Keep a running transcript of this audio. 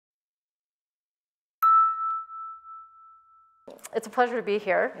It's a pleasure to be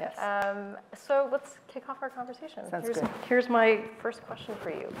here. Yes. So let's kick off our conversation. Sounds good. Here's my first question for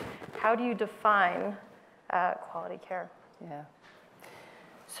you. How do you define quality care? Yeah.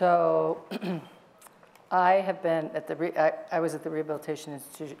 So I have been at I was at the Rehabilitation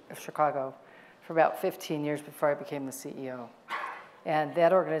Institute of Chicago for about 15 years before I became the CEO. And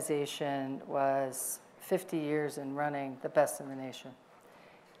that organization was 50 years in running, the best in the nation,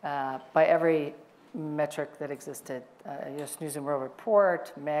 by every metric that existed. U.S. News and World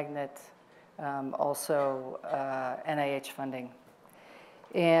Report, Magnet, also NIH funding.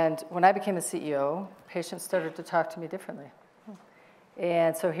 And when I became the CEO, patients started to talk to me differently.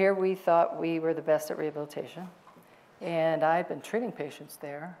 And so here we thought we were the best at rehabilitation. And I'd been treating patients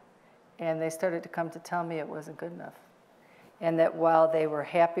there, and they started to come to tell me it wasn't good enough. And that while they were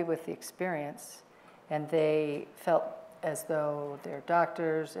happy with the experience, and they felt as though their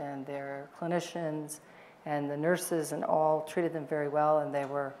doctors and their clinicians and the nurses and all treated them very well, and they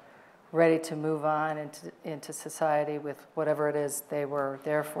were ready to move on into society with whatever it is they were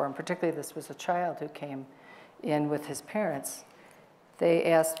there for. And particularly this was a child who came in with his parents. They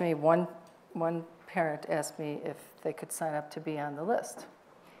asked me, one parent asked me if they could sign up to be on the list.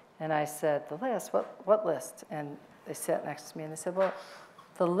 And I said, the list? What list? And they sat next to me and they said, well,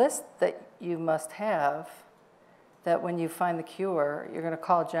 the list that you must have, that when you find the cure, you're going to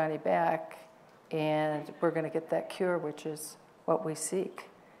call Johnny back and we're going to get that cure, which is what we seek.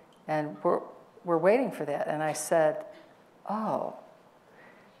 And we're waiting for that. And I said, oh.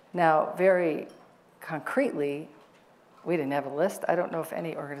 Now, very concretely, we didn't have a list. I don't know if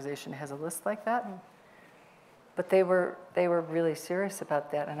any organization has a list like that. But they were really serious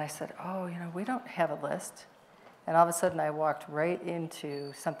about that. And I said, oh, we don't have a list. And all of a sudden, I walked right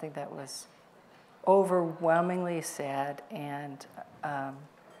into something that was overwhelmingly sad and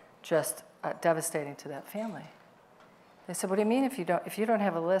just devastating to that family. They said, what do you mean if you don't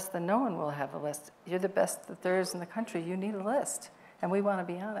have a list, then no one will have a list? You're the best that there is in the country. You need a list, and we want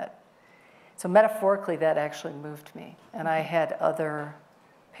to be on it. So metaphorically, that actually moved me. And I had other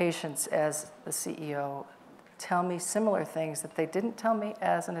patients as the CEO tell me similar things that they didn't tell me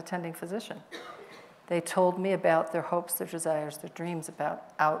as an attending physician. They told me about their hopes, their desires, their dreams,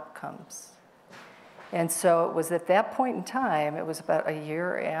 about outcomes. And so it was at that point in time, it was about a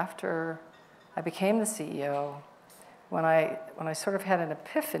year after I became the CEO, when I sort of had an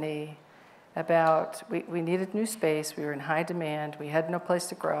epiphany about we needed new space, we were in high demand, we had no place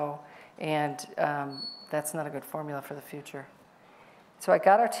to grow, and that's not a good formula for the future. So I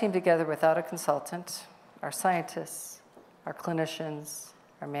got our team together without a consultant, our scientists, our clinicians,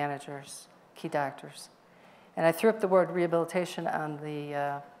 our managers, key doctors. And I threw up the word rehabilitation on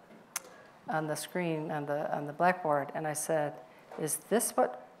the screen, on the blackboard, and I said, is this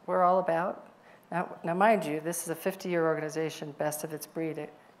what we're all about? Now mind you, this is a 50-year organization, best of its breed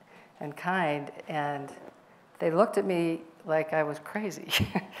and kind, and they looked at me like I was crazy,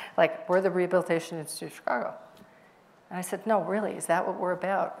 like, we're the Rehabilitation Institute of Chicago. And I said, no, really, is that what we're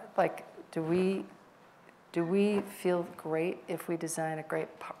about? Like, do we feel great if we design a great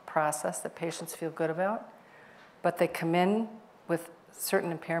process that patients feel good about, but they come in with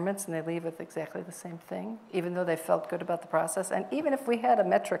certain impairments and they leave with exactly the same thing, even though they felt good about the process? And even if we had a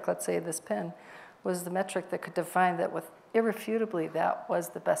metric, let's say this pen was the metric that could define that with irrefutably that was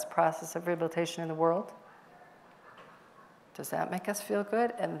the best process of rehabilitation in the world, does that make us feel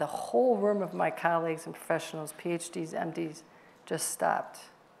good? And the whole room of my colleagues and professionals, PhDs, MDs, just stopped.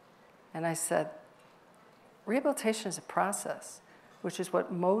 And I said, rehabilitation is a process, which is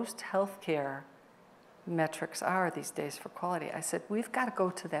what most healthcare metrics are these days for quality. I said, we've got to go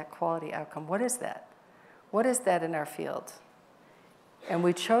to that quality outcome. What is that? What is that in our field? And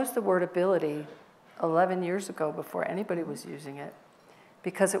we chose the word ability 11 years ago before anybody was using it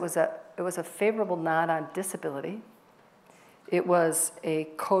because it was a favorable nod on disability. It was a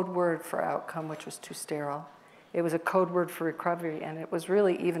code word for outcome, which was too sterile. It was a code word for recovery, and it was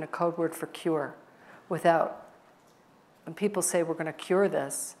really even a code word for cure. Without, when people say we're going to cure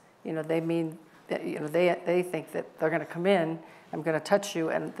this, they mean that, they think that they're going to come in, I'm going to touch you,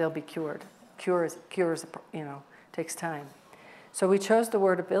 and they'll be cured. Cure is takes time. So we chose the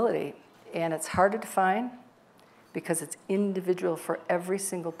word ability, and it's hard to define because it's individual for every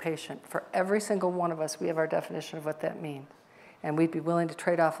single patient. For every single one of us, we have our definition of what that means. And we'd be willing to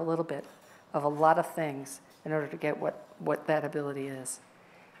trade off a little bit of a lot of things in order to get what that ability is.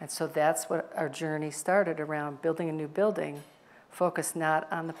 And so that's what our journey started around, building a new building, focused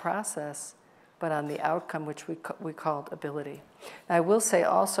not on the process, but on the outcome, which we called ability. Now, I will say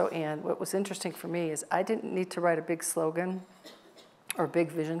also, Anne, what was interesting for me is I didn't need to write a big slogan or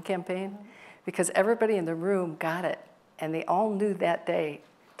big vision campaign because everybody in the room got it. and they all knew that day,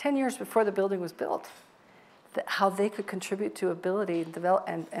 10 years before the building was built, how they could contribute to ability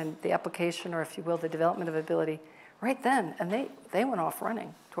and the application, or if you will, the development of ability right then. And they went off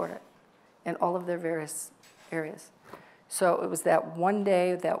running toward it in all of their various areas. So it was that one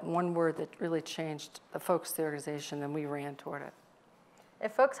day, that one word that really changed the focus of the organization, and we ran toward it.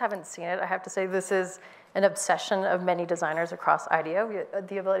 If folks haven't seen it, I have to say this is an obsession of many designers across IDEO.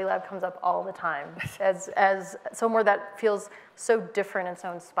 The Ability Lab comes up all the time as somewhere that feels so different and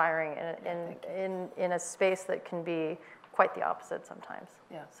so inspiring in a space that can be quite the opposite sometimes.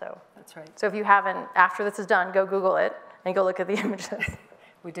 Yeah, so that's right. So if you haven't, after this is done, go Google it and go look at the images.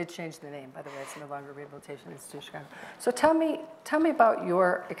 We did change the name, by the way. It's no longer Rehabilitation Institute Chicago. So tell me about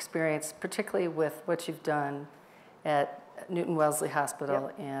your experience, particularly with what you've done at Newton Wellesley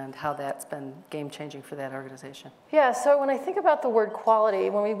Hospital, yep, and how that's been game-changing for that organization. Yeah, so when I think about the word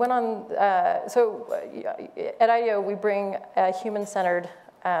quality, when we went on, at IDEO, we bring a human-centered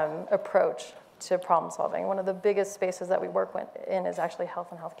approach to problem solving. One of the biggest spaces that we work in is actually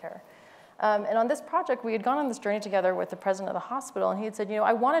health and healthcare. And on this project, we had gone on this journey together with the president of the hospital, and he had said, you know,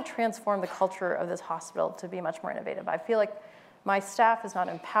 I want to transform the culture of this hospital to be much more innovative. I feel like my staff is not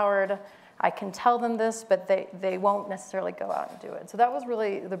empowered. I can tell them this, but they won't necessarily go out and do it. So that was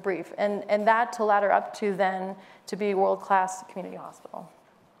really the brief, and that to ladder up to then to be a world-class community hospital.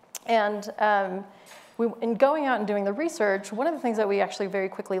 And in going out and doing the research, one of the things that we actually very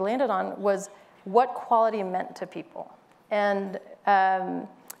quickly landed on was what quality meant to people. And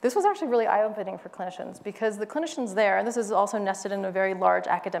this was actually really eye-opening for clinicians, because the clinicians there, and this is also nested in a very large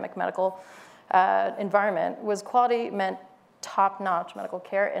academic medical environment, was quality meant top-notch medical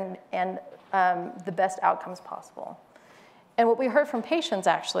care and the best outcomes possible. And what we heard from patients,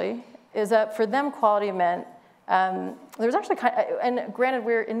 actually, is that for them, quality meant, there was actually and granted,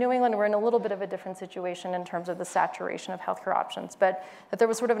 we're in New England, we're in a little bit of a different situation in terms of the saturation of healthcare options, but that there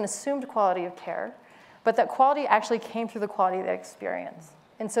was sort of an assumed quality of care, but that quality actually came through the quality of the experience.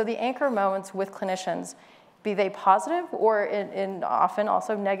 And so the anchor moments with clinicians, be they positive or in often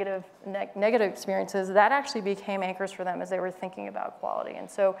also negative experiences, that actually became anchors for them as they were thinking about quality. And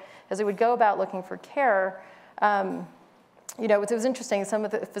so as they would go about looking for care, you know, it was interesting, some of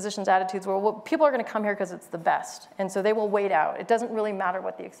the physicians' attitudes were, well, people are going to come here because it's the best, and so they will wait out. It doesn't really matter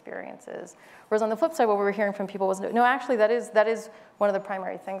what the experience is. Whereas on the flip side, what we were hearing from people was, no, actually, that is one of the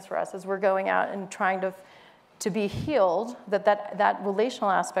primary things for us, is we're going out and trying to be healed, that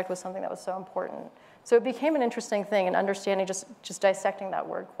relational aspect was something that was so important. So it became an interesting thing in understanding, just dissecting that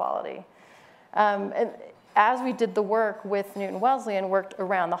word quality. And as we did the work with Newton Wellesley and worked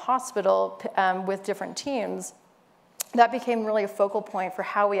around the hospital with different teams, that became really a focal point for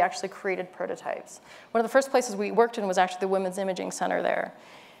how we actually created prototypes. One of the first places we worked in was actually the Women's Imaging Center there.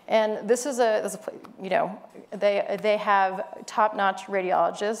 And this is you know, they have top-notch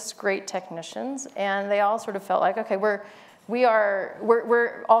radiologists, great technicians, and they all sort of felt like, okay, we're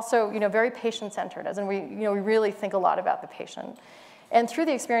also, you know, very patient-centered, as in we really think a lot about the patient. And through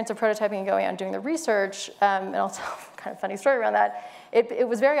the experience of prototyping and going out and doing the research, and I'll tell a kind of funny story around that, it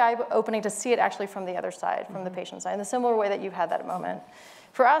was very eye-opening to see it actually from the other side, from the patient side, in the similar way that you've had that moment.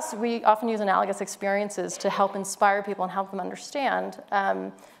 For us, we often use analogous experiences to help inspire people and help them understand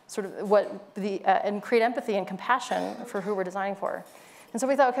sort of what and create empathy and compassion for who we're designing for. And so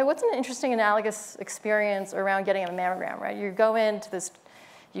we thought, okay, what's an interesting analogous experience around getting a mammogram, right? You go into this,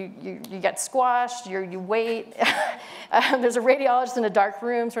 you get squashed, you wait. There's a radiologist in a dark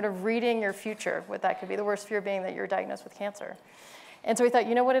room sort of reading your future, what that could be, the worst fear being that you're diagnosed with cancer. And so we thought,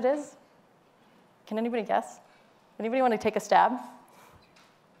 you know what it is? Can anybody guess? Anybody want to take a stab?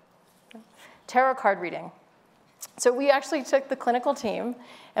 Tarot card reading. So we actually took the clinical team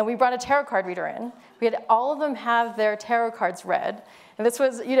and we brought a tarot card reader in. We had all of them have their tarot cards read. And this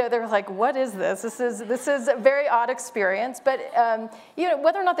was, you know, they were like, what is this? This is a very odd experience. But, you know,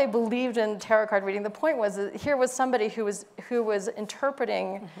 whether or not they believed in tarot card reading, the point was that here was somebody who was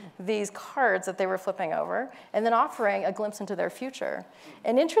interpreting these cards that they were flipping over and then offering a glimpse into their future.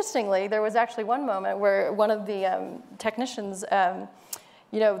 And interestingly, there was actually one moment where one of the technicians,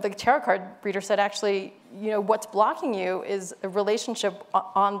 you know, the tarot card reader said, actually, you know, what's blocking you is a relationship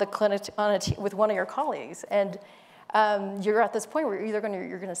on the clinic with one of your colleagues. And you're at this point where you're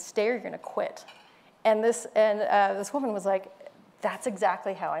going to stay or you're going to quit. And this woman was like, that's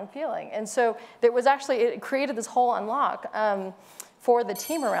exactly how I'm feeling. And so there was actually, it created this whole unlock for the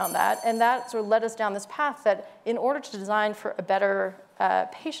team around that. And that sort of led us down this path that in order to design for a better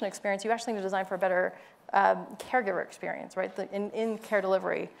patient experience, you actually need to design for a better caregiver experience, right, in care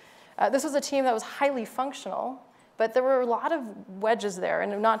delivery. This was a team that was highly functional, But there were a lot of wedges there,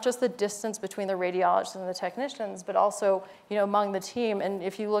 and not just the distance between the radiologists and the technicians, but also, you know, among the team. And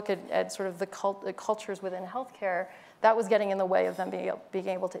if you look at sort of the cultures within healthcare, that was getting in the way of them being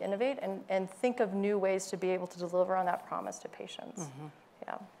able to innovate and think of new ways to be able to deliver on that promise to patients. Mm-hmm.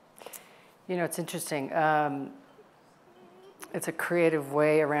 Yeah. You know, it's interesting. It's a creative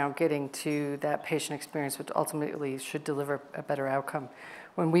way around getting to that patient experience, which ultimately should deliver a better outcome.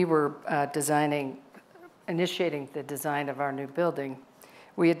 When we were initiating the design of our new building,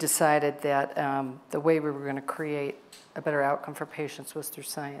 we had decided that the way we were going to create a better outcome for patients was through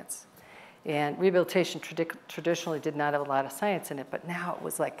science. And rehabilitation traditionally did not have a lot of science in it, but now it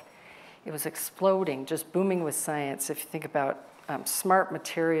was like, it was exploding, just booming with science. If you think about smart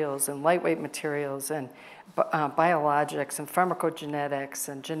materials and lightweight materials and biologics and pharmacogenetics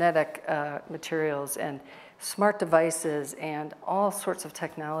and genetic materials and smart devices and all sorts of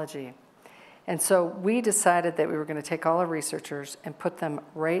technology. And so we decided that we were going to take all our researchers and put them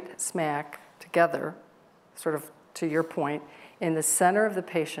right smack together, sort of to your point, in the center of the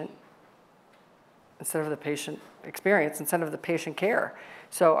patient, instead of the patient experience, instead of the patient care.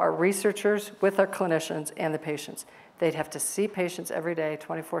 So our researchers with our clinicians and the patients, they'd have to see patients every day,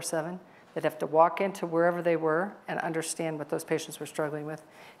 24/7. They'd have to walk into wherever they were and understand what those patients were struggling with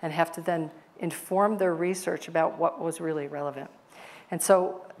and have to then inform their research about what was really relevant. And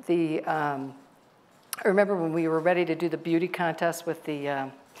so I remember when we were ready to do the beauty contest with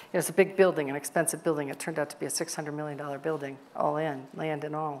it was a big building, an expensive building. It turned out to be a $600 million building, all in, land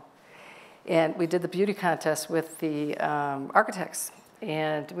and all. And we did the beauty contest with the architects.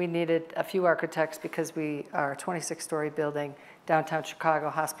 And we needed a few architects because we are a 26-story building. Downtown Chicago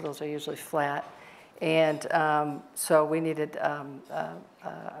hospitals are usually flat. And so we needed an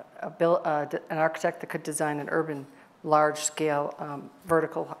architect that could design an urban, large-scale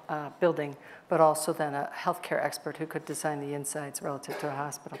vertical building, but also then a healthcare expert who could design the insides relative to a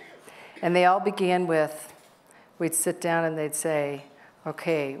hospital. And they all began with, we'd sit down and they'd say,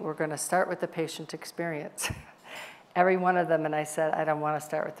 okay, we're going to start with the patient experience. Every one of them, and I said, I don't want to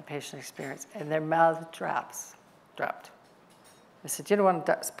start with the patient experience. And their mouth dropped. I said, you don't want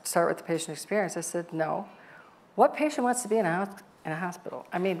to start with the patient experience? I said, no. What patient wants to be in a hospital?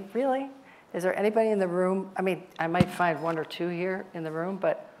 I mean, really? Is there anybody in the room? I mean, I might find one or two here in the room,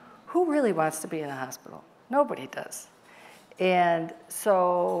 but who really wants to be in a hospital? Nobody does. And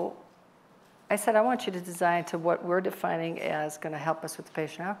so I said, I want you to design to what we're defining as going to help us with the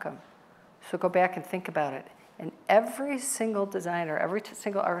patient outcome. So go back and think about it. And every single designer, every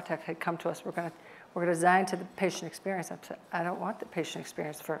single architect had come to us, we're going to design to the patient experience. I said, I don't want the patient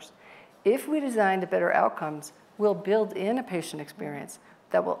experience first. If we design to better outcomes, we'll build in a patient experience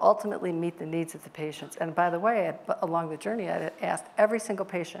that will ultimately meet the needs of the patients. And by the way, along the journey, I asked every single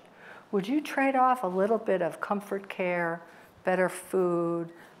patient, would you trade off a little bit of comfort care, better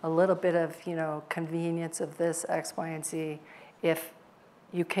food, a little bit of, you know, convenience of this, X, Y, and Z, if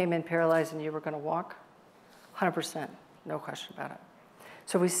you came in paralyzed and you were going to walk? 100%, no question about it.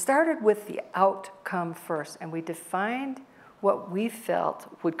 So we started with the outcome first, and we defined what we felt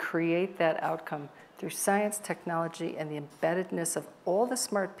would create that outcome through science, technology, and the embeddedness of all the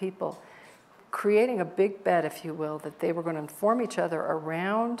smart people, creating a big bet, if you will, that they were going to inform each other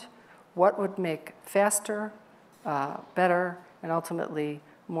around what would make faster, better, and ultimately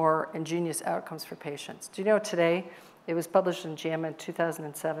more ingenious outcomes for patients. Do you know today, it was published in JAMA in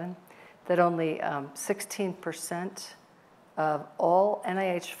 2007, that only 16% of all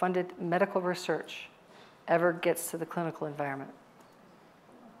NIH-funded medical research ever gets to the clinical environment.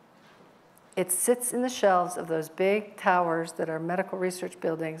 It sits in the shelves of those big towers that are medical research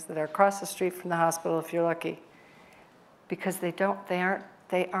buildings that are across the street from the hospital, if you're lucky, because they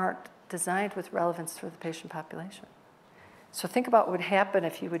aren't designed with relevance for the patient population. So think about what would happen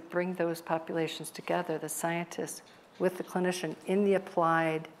if you would bring those populations together, the scientists with the clinician in the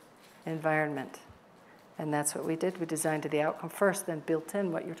applied environment. And that's what we did. We designed to the outcome first, then built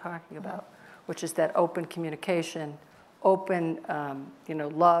in what you're talking about, which is that open communication, open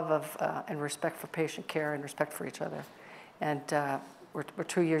love of and respect for patient care and respect for each other. And we're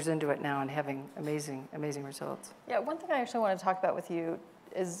 2 years into it now and having amazing, amazing results. Yeah, one thing I actually want to talk about with you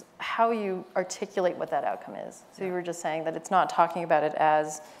is how you articulate what that outcome is. So you were just saying that it's not talking about it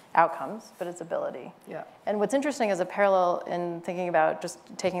as outcomes, but it's ability. Yeah. And what's interesting as a parallel in thinking about just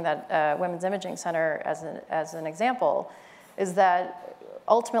taking that Women's Imaging Center as an example is that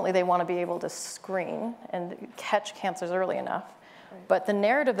ultimately they want to be able to screen and catch cancers early enough. Right. But the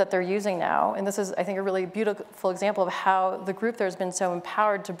narrative that they're using now, and this is, I think, a really beautiful example of how the group there has been so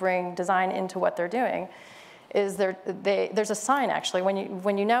empowered to bring design into what they're doing, is there's a sign actually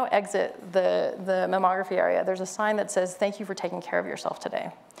when you now exit the mammography area. There's a sign that says, "Thank you for taking care of yourself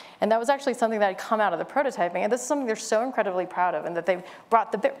today." And that was actually something that had come out of the prototyping. And this is something they're so incredibly proud of, and that they've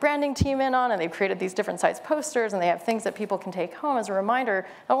brought the branding team in on, and they've created these different size posters, and they have things that people can take home as a reminder,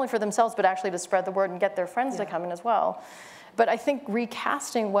 not only for themselves, but actually to spread the word and get their friends to come in as well. But I think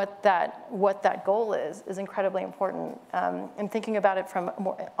recasting what that goal is incredibly important, and thinking about it from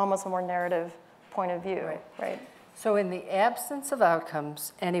almost a more narrative point of view, right? So in the absence of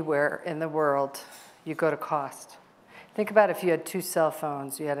outcomes anywhere in the world, you go to cost. Think about if you had two cell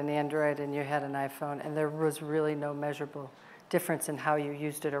phones, you had an Android and you had an iPhone, and there was really no measurable difference in how you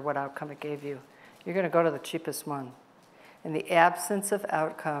used it or what outcome it gave you. You're going to go to the cheapest one. In the absence of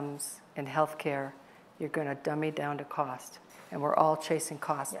outcomes in healthcare, you're going to dummy down to cost. And we're all chasing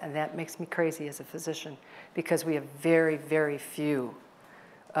cost, and that makes me crazy as a physician because we have very, very few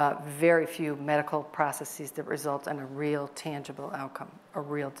medical processes that result in a real tangible outcome, a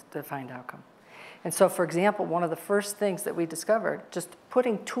real defined outcome. And so, for example, one of the first things that we discovered, just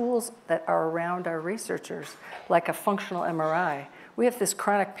putting tools that are around our researchers, like a functional MRI. We have this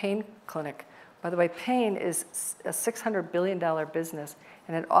chronic pain clinic. By the way, pain is a $600 billion business,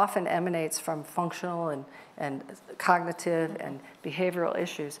 and it often emanates from functional and cognitive and behavioral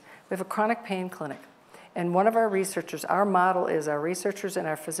issues. We have a chronic pain clinic. And one of our researchers, our model is our researchers and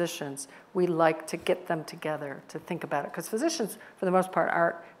our physicians, we like to get them together to think about it. Because physicians, for the most part,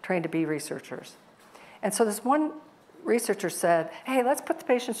 aren't trained to be researchers. And so this one researcher said, hey, let's put the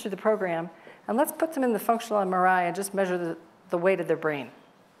patients through the program, and let's put them in the functional MRI and just measure the weight of their brain.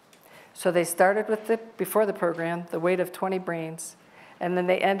 So they started with, before the program, the weight of 20 brains, and then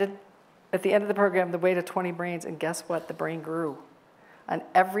they ended, at the end of the program, the weight of 20 brains, and guess what? The brain grew. On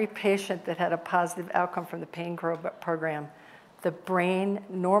every patient that had a positive outcome from the pain program, the brain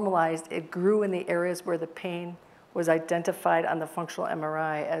normalized. It grew in the areas where the pain was identified on the functional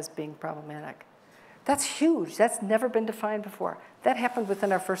MRI as being problematic. That's huge. That's never been defined before. That happened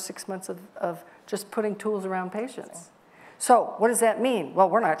within our first 6 months of just putting tools around patients. So what does that mean? Well,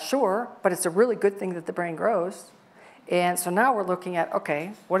 we're not sure, but it's a really good thing that the brain grows. And so now we're looking at,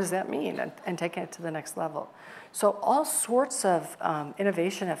 okay, what does that mean? And taking it to the next level. So all sorts of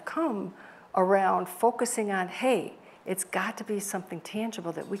innovation have come around focusing on, hey, it's got to be something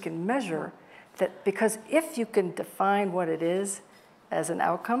tangible that we can measure, that because if you can define what it is as an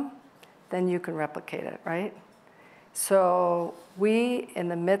outcome, then you can replicate it, right? So we, in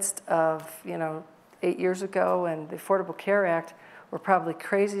the midst of, 8 years ago and the Affordable Care Act, were probably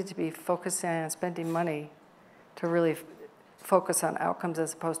crazy to be focusing on spending money to really focus on outcomes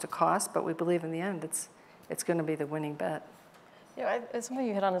as opposed to cost, but we believe in the end it's going to be the winning bet. Something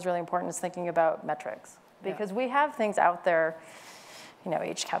you hit on is really important is thinking about metrics, because we have things out there,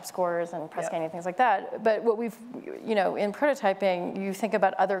 HCAP scores and PRES scanning, things like that. But what we've, in prototyping, you think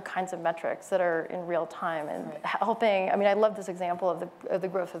about other kinds of metrics that are in real time and helping. I mean, I love this example of the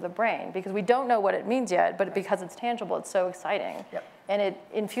growth of the brain, because we don't know what it means yet, but because it's tangible, it's so exciting. And it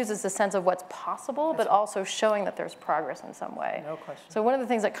infuses the sense of what's possible, but also showing that there's progress in some way. No question. So one of the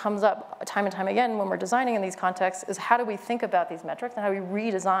things that comes up time and time again when we're designing in these contexts is how do we think about these metrics and how do we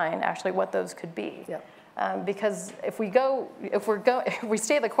redesign actually what those could be. Because if we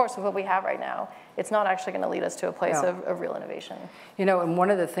stay the course of what we have right now, it's not actually going to lead us to a place of real innovation. And one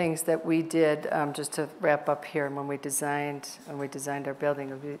of the things that we did, just to wrap up here, when we designed our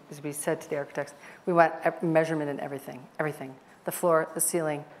building, is we said to the architects, we want measurement in everything, the floor, the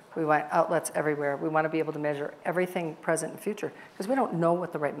ceiling. We want outlets everywhere. We want to be able to measure everything present and future, because we don't know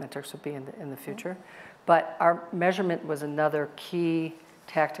what the right metrics would be in the future. But our measurement was another key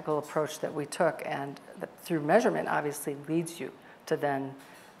tactical approach that we took, and through measurement obviously leads you to then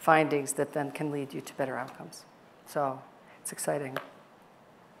findings that then can lead you to better outcomes. So it's exciting.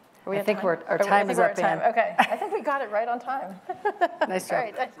 I think our time is up, Ann. Okay, I think we got it right on time. Nice job. All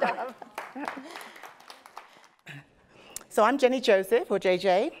right, nice job. So I'm Jenny Joseph, or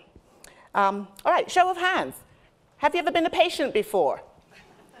JJ. All right, show of hands. Have you ever been a patient before?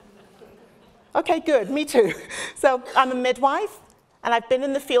 Okay, good, me too. So I'm a midwife, and I've been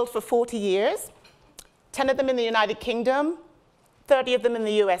in the field for 40 years, 10 of them in the United Kingdom, 30 of them in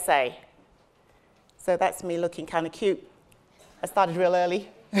the USA. So that's me looking kind of cute. I started real early.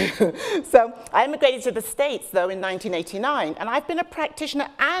 So I immigrated to the States, though, in 1989, and I've been a practitioner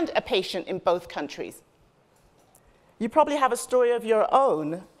and a patient in both countries. You probably have a story of your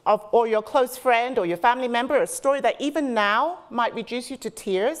own, or your close friend or your family member, a story that even now might reduce you to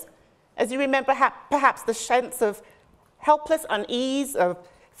tears, as you remember perhaps the sense of helpless unease, of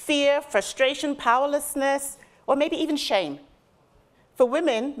fear, frustration, powerlessness, or maybe even shame. For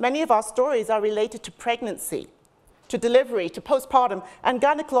women, many of our stories are related to pregnancy, to delivery, to postpartum, and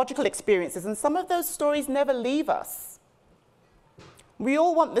gynecological experiences, and some of those stories never leave us. We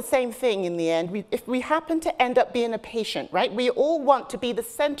all want the same thing in the end. If we happen to end up being a patient, right, we all want to be the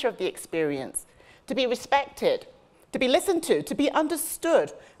center of the experience, to be respected, to be listened to be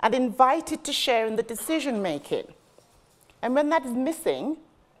understood, and invited to share in the decision-making. And when that is missing,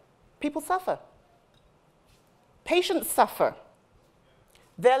 people suffer. Patients suffer.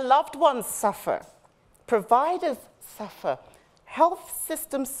 Their loved ones suffer. Providers suffer. Health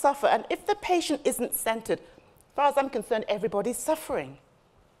systems suffer. And if the patient isn't centered, as far as I'm concerned, everybody's suffering.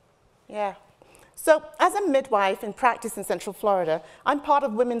 Yeah. So as a midwife in practice in Central Florida, I'm part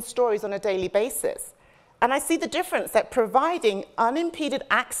of women's stories on a daily basis. And I see the difference that providing unimpeded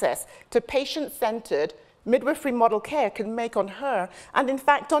access to patient-centered midwifery model care can make on her, and in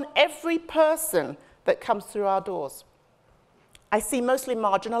fact on every person that comes through our doors. I see mostly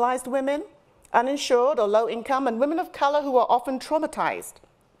marginalized women, uninsured or low income, and women of color who are often traumatized.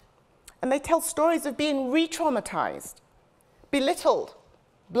 And they tell stories of being re-traumatized, belittled,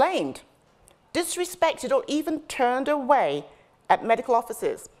 blamed, disrespected, or even turned away at medical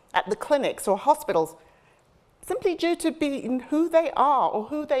offices, at the clinics or hospitals, simply due to being who they are or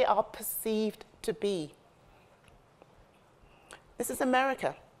who they are perceived to be. This is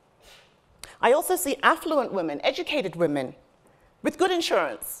America. I also see affluent women, educated women, with good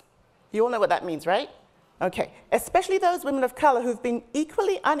insurance. You all know what that means, right? Okay, especially those women of color who've been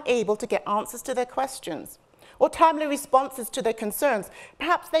equally unable to get answers to their questions or timely responses to their concerns.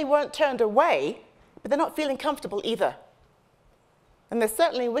 Perhaps they weren't turned away, but they're not feeling comfortable either. And they're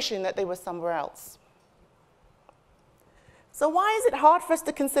certainly wishing that they were somewhere else. So why is it hard for us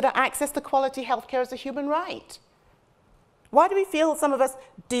to consider access to quality healthcare as a human right? Why do we feel some of us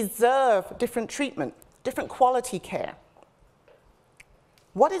deserve different treatment, different quality care?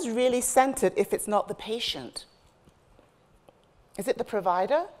 What is really centered if it's not the patient? Is it the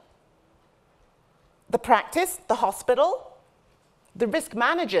provider? The practice? The hospital? The risk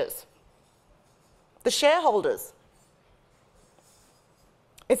managers? The shareholders?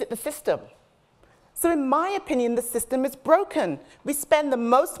 Is it the system? So in my opinion, the system is broken. We spend the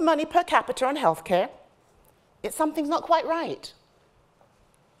most money per capita on healthcare. Yet something's not quite right.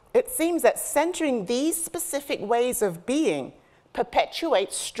 It seems that centering these specific ways of being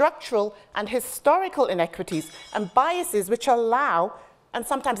perpetuates structural and historical inequities and biases which allow and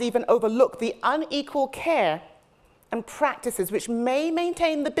sometimes even overlook the unequal care and practices which may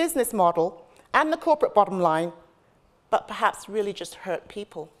maintain the business model and the corporate bottom line, but perhaps really just hurt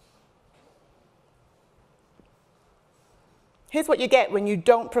people. Here's what you get when you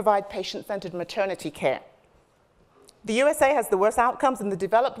don't provide patient-centered maternity care. The USA has the worst outcomes in the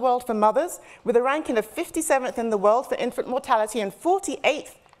developed world for mothers, with a ranking of 57th in the world for infant mortality and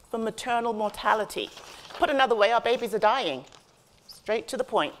 48th for maternal mortality. Put another way, our babies are dying. Straight to the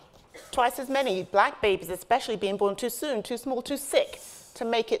point. Twice as many black babies, especially, being born too soon, too small, too sick to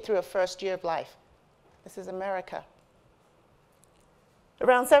make it through a first year of life. This is America.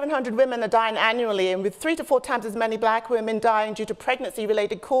 Around 700 women are dying annually, and with 3 to 4 times as many black women dying due to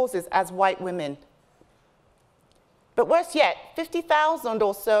pregnancy-related causes as white women. But worse yet, 50,000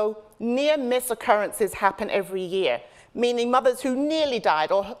 or so near-miss occurrences happen every year, meaning mothers who nearly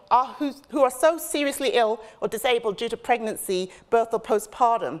died or who are so seriously ill or disabled due to pregnancy, birth, or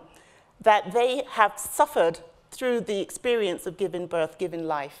postpartum that they have suffered through the experience of giving birth, giving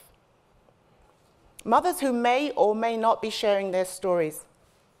life. Mothers who may or may not be sharing their stories.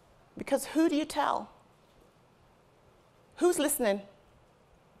 Because who do you tell? Who's listening?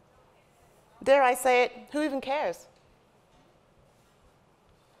 Dare I say it, who even cares?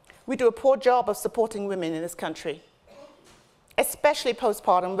 We do a poor job of supporting women in this country, especially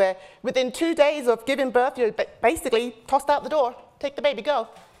postpartum, where within 2 days of giving birth, you're basically tossed out the door. Take the baby, go.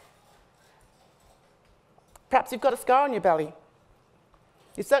 Perhaps you've got a scar on your belly.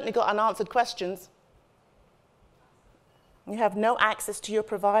 You've certainly got unanswered questions. You have no access to your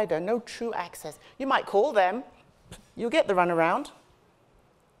provider, no true access. You might call them. You'll get the runaround.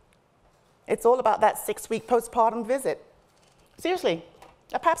 It's all about that 6-week postpartum visit. Seriously,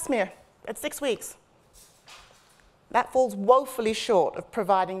 a pap smear at 6 weeks. That falls woefully short of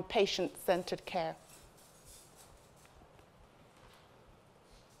providing patient-centered care.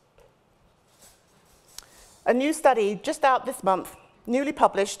 A new study just out this month, newly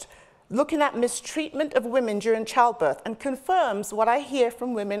published, looking at mistreatment of women during childbirth, and confirms what I hear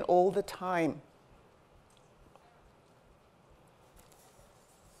from women all the time.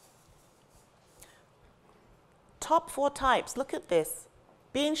 Top 4 types, look at this.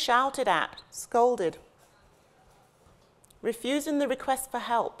 Being shouted at, scolded. refusing the request for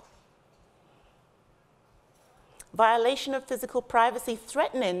help, violation of physical privacy,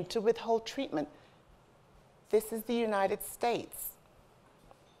 threatening to withhold treatment. This is the United States.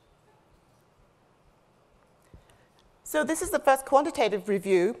 So this is the first quantitative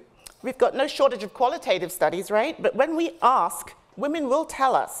review. We've got no shortage of qualitative studies, right? But when we ask, women will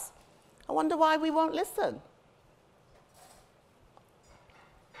tell us. I wonder why we won't listen.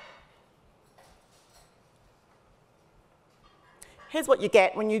 Here's what you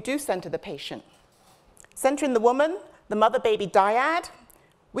get when you do center the patient. Centering the woman, the mother-baby dyad,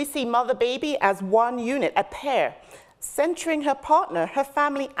 we see mother-baby as one unit, a pair. Centering her partner, her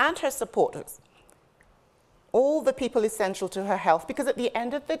family, and her supporters. All the people essential to her health, because at the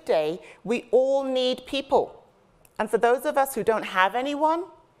end of the day, we all need people. And for those of us who don't have anyone,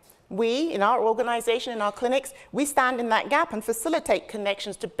 we, in our organization, in our clinics, we stand in that gap and facilitate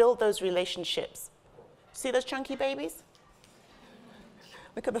connections to build those relationships. See those chunky babies?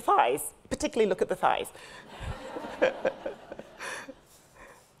 Look at the thighs, particularly look at the thighs.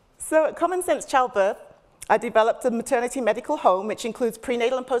 So at Common Sense Childbirth, I developed a maternity medical home, which includes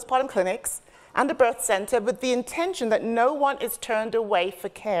prenatal and postpartum clinics, and a birth center with the intention that no one is turned away for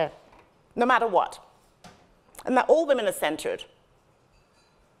care, no matter what. And that all women are centered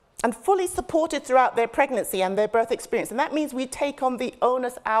and fully supported throughout their pregnancy and their birth experience. And that means we take on the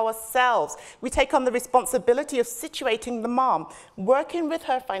onus ourselves. We take on the responsibility of situating the mom, working with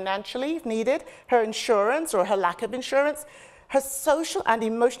her financially if needed, her insurance or her lack of insurance, her social and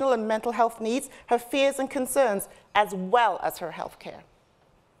emotional and mental health needs, her fears and concerns, as well as her health care.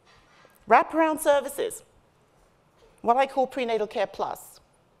 Wraparound services, what I call prenatal care plus.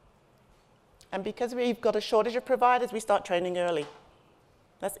 And because we've got a shortage of providers, we start training early.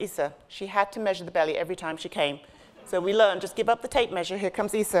 That's Issa. She had to measure the belly every time she came. So we learned, just give up the tape measure. Here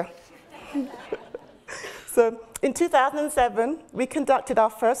comes Issa. So in 2007, we conducted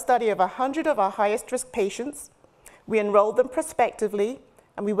our first study of 100 of our highest risk patients. We enrolled them prospectively,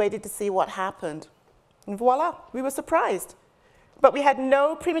 and we waited to see what happened. And voila, we were surprised. But we had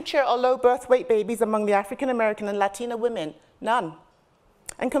no premature or low birth weight babies among the African American and Latina women, none.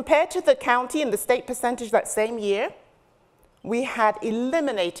 And compared to the county and the state percentage that same year, we had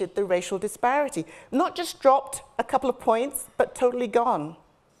eliminated the racial disparity. Not just dropped a couple of points, but totally gone.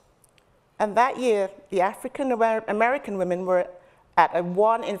 And that year, the African American women were at a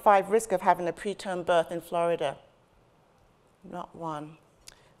 1 in 5 risk of having a preterm birth in Florida. Not one.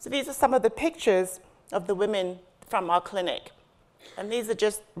 So these are some of the pictures of the women from our clinic. And these are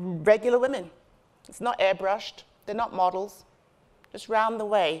just regular women. It's not airbrushed. They're not models. Just round the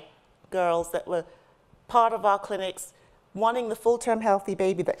way, girls that were part of our clinics, wanting the full-term healthy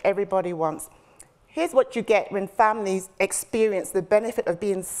baby that everybody wants. Here's what you get when families experience the benefit of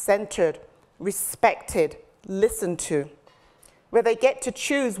being centered, respected, listened to, where they get to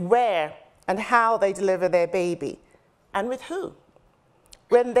choose where and how they deliver their baby, and with who.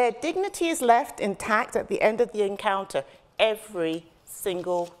 When their dignity is left intact at the end of the encounter, every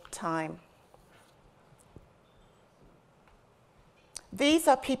single time. These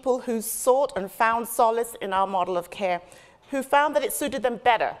are people who sought and found solace in our model of care, who found that it suited them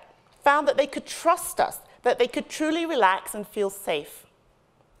better, found that they could trust us, that they could truly relax and feel safe,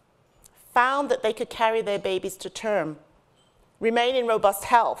 found that they could carry their babies to term, remain in robust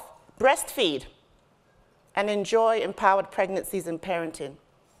health, breastfeed, and enjoy empowered pregnancies and parenting,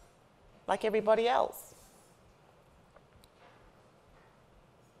 like everybody else.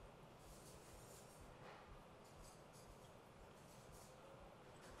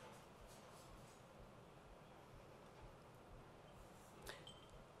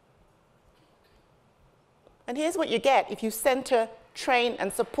 And here's what you get if you center, train,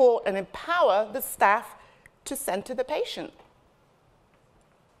 and support and empower the staff to center the patient,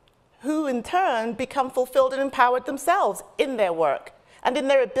 who in turn become fulfilled and empowered themselves in their work and in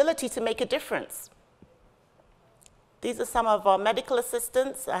their ability to make a difference. These are some of our medical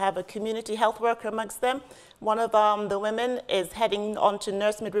assistants. I have a community health worker amongst them. One of the women is heading on to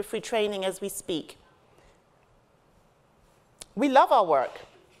nurse midwifery training as we speak. We love our work.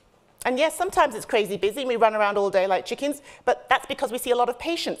 And yes, sometimes it's crazy busy, and we run around all day like chickens, but that's because we see a lot of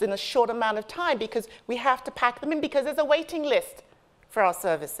patients in a short amount of time because we have to pack them in because there's a waiting list for our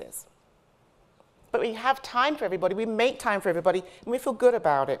services. But we have time for everybody, we make time for everybody, and we feel good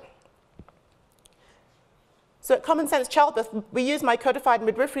about it. So at Common Sense Childbirth, we use my codified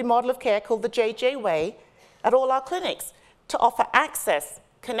midwifery model of care called the JJ Way at all our clinics to offer access,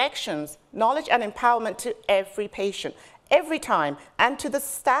 connections, knowledge, and empowerment to every patient, every time, and to the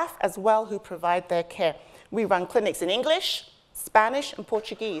staff as well who provide their care. We run clinics in English, Spanish, and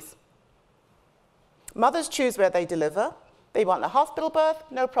Portuguese. Mothers choose where they deliver, They want a hospital birth?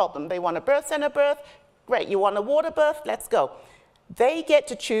 No problem. They want a birth center birth? Great. You want a water birth? Let's go. They get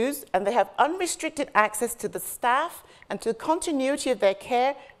to choose, and they have unrestricted access to the staff and to the continuity of their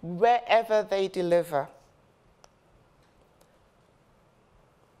care wherever they deliver.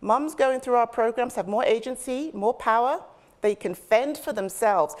 Mums going through our programs have more agency, more power. They can fend for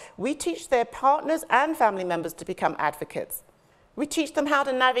themselves. We teach their partners and family members to become advocates. We teach them how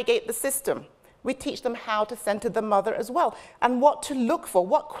to navigate the system. We teach them how to center the mother as well, and what to look for,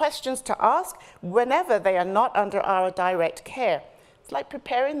 what questions to ask whenever they are not under our direct care. It's like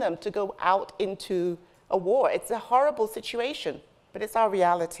preparing them to go out into a war. It's a horrible situation, but it's our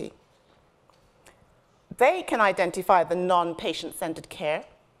reality. They can identify the non-patient-centered care.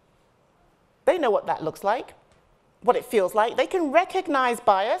 They know what that looks like, what it feels like. They can recognize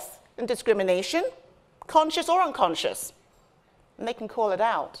bias and discrimination, conscious or unconscious, and they can call it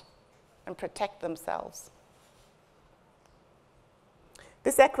out and protect themselves.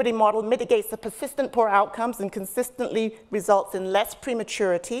 This equity model mitigates the persistent poor outcomes and consistently results in less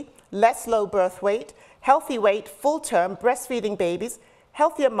prematurity, less low birth weight, healthy weight, full-term breastfeeding babies,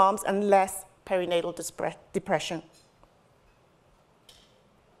 healthier moms, and less perinatal depression.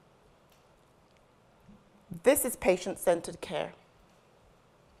 This is patient-centered care.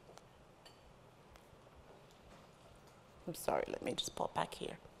 I'm sorry, let me just pop back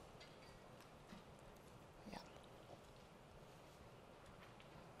here. Yeah.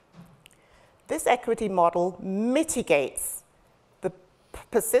 This equity model mitigates the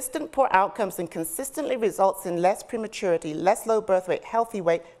persistent poor outcomes and consistently results in less prematurity, less low birth weight, healthy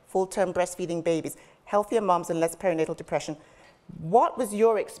weight, full-term breastfeeding babies, healthier moms, and less perinatal depression. What was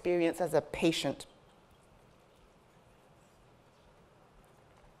your experience as a patient?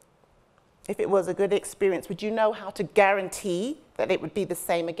 If it was a good experience, would you know how to guarantee that it would be the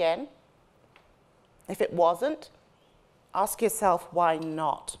same again? If it wasn't, ask yourself, why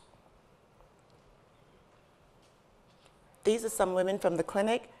not? These are some women from the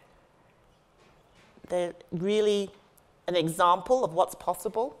clinic. They're really an example of what's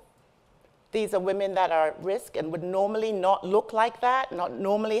possible. These are women that are at risk and would normally not look like that, not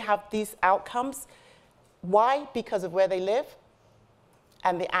normally have these outcomes. Why? Because of where they live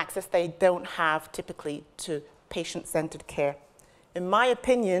and the access they don't have typically to patient-centered care. In my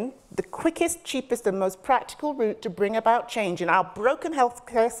opinion, the quickest, cheapest, and most practical route to bring about change in our broken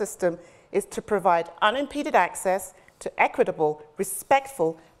healthcare system is to provide unimpeded access to equitable,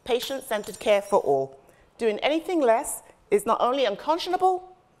 respectful, patient-centered care for all. Doing anything less is not only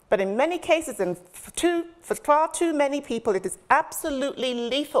unconscionable, but in many cases, and for far too many people, it is absolutely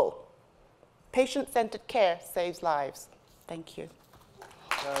lethal. Patient-centered care saves lives. Thank you.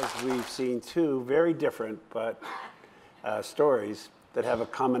 As we've seen two very different but stories that have a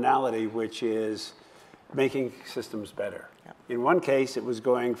commonality, which is making systems better. Yep. In one case, it was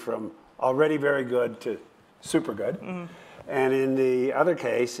going from already very good to super good. Mm-hmm. And in the other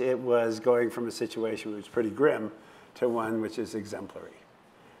case, it was going from a situation which was pretty grim to one which is exemplary.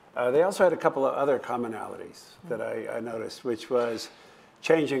 They also had a couple of other commonalities that I noticed, which was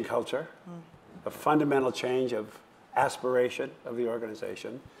changing culture, a fundamental change of aspiration of the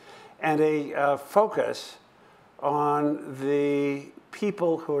organization, and a focus on the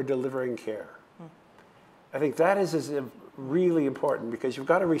people who are delivering care. I think that is really important because you've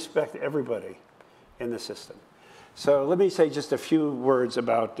got to respect everybody in the system. So let me say just a few words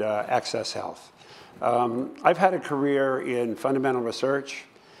about Access Health. I've had a career in fundamental research.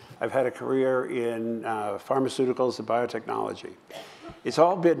 I've had a career in pharmaceuticals and biotechnology. It's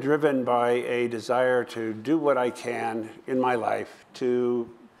all been driven by a desire to do what I can in my life to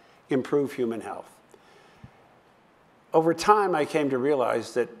improve human health. Over time, I came to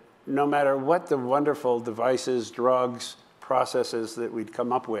realize that no matter what the wonderful devices, drugs, processes that we'd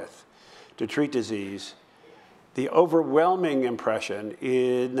come up with to treat disease, the overwhelming impression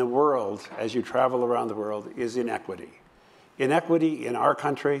in the world, as you travel around the world, is inequity. Inequity in our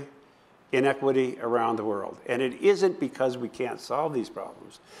country, inequity around the world. And it isn't because we can't solve these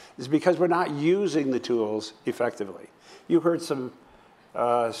problems. It's because we're not using the tools effectively. You heard some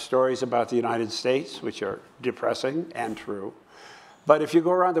stories about the United States, which are depressing and true. But if you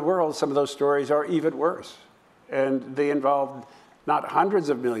go around the world, some of those stories are even worse. And they involve not hundreds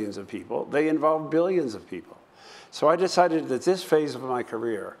of millions of people, they involve billions of people. So I decided that this phase of my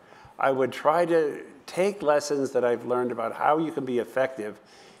career, I would try to take lessons that I've learned about how you can be effective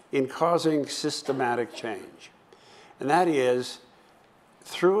in causing systematic change. And that is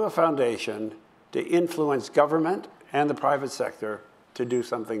through a foundation to influence government and the private sector to do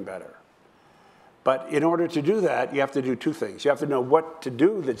something better. But in order to do that, you have to do two things. You have to know what to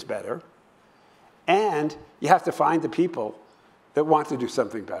do that's better, and you have to find the people that want to do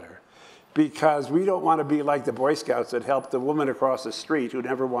something better, because we don't want to be like the Boy Scouts that helped the woman across the street who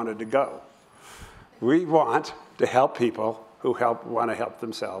never wanted to go. We want to help people who want to help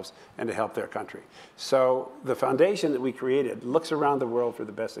themselves and to help their country. So the foundation that we created looks around the world for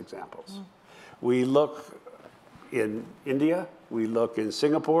the best examples. We look in India, we look in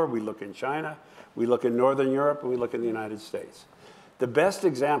Singapore, we look in China, we look in Northern Europe, and we look in the United States. The best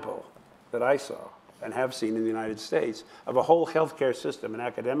example that I saw and have seen in the United States of a whole healthcare system, an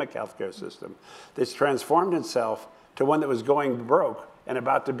academic healthcare system, that's transformed itself to one that was going broke and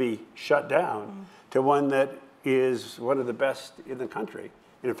about to be shut down, to one that is one of the best in the country,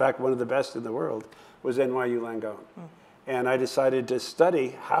 and in fact, one of the best in the world, was NYU Langone. And I decided to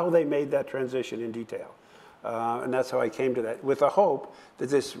study how they made that transition in detail. And that's how I came to that, with the hope that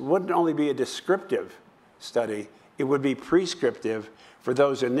this wouldn't only be a descriptive study, it would be prescriptive for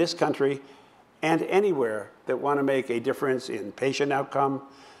those in this country and anywhere that want to make a difference in patient outcome,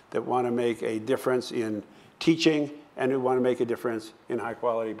 that want to make a difference in teaching, and who want to make a difference in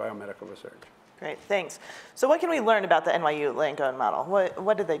high-quality biomedical research. Great, thanks. So what can we learn about the NYU Langone model?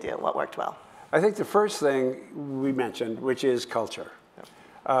 What did they do? What worked well? I think the first thing we mentioned, which is culture.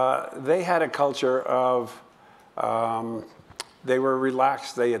 They had a culture of, they were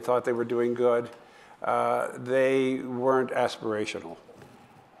relaxed, they had thought they were doing good. They weren't aspirational.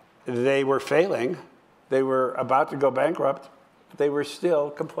 They were failing. They were about to go bankrupt. They were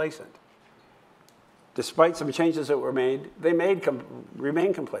still complacent. Despite some changes that were made, they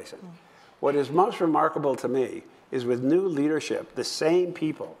remained complacent. What is most remarkable to me is with new leadership, the same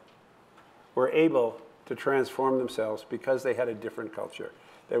people were able to transform themselves because they had a different culture.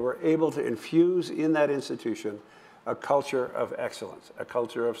 They were able to infuse in that institution a culture of excellence, a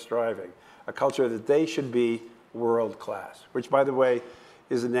culture of striving, a culture that they should be world class, which, by the way,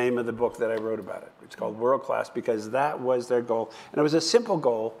 is the name of the book that I wrote about it. It's called World Class because that was their goal. And it was a simple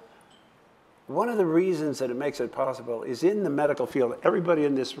goal. One of the reasons that it makes it possible is in the medical field, everybody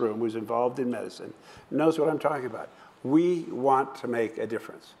in this room who's involved in medicine knows what I'm talking about. We want to make a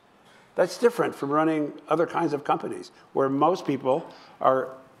difference. That's different from running other kinds of companies where most people are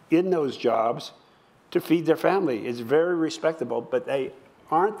in those jobs to feed their family. It's very respectable, but they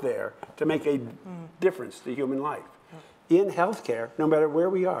aren't there to make a difference to human life. In healthcare, no matter where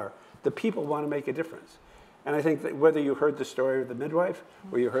we are, the people want to make a difference. And I think that whether you heard the story of the midwife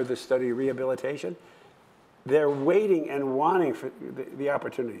or you heard the study of rehabilitation, they're waiting and wanting for the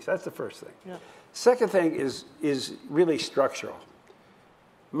opportunities. That's the first thing. Yeah. Second thing is really structural.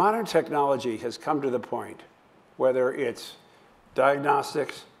 Modern technology has come to the point, whether it's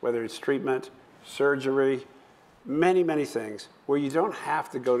diagnostics, whether it's treatment, surgery, many, many things, where you don't have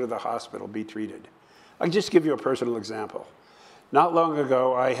to go to the hospital to be treated. I'll just give you a personal example. Not long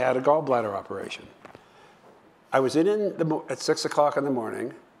ago, I had a gallbladder operation. I was at 6 o'clock in the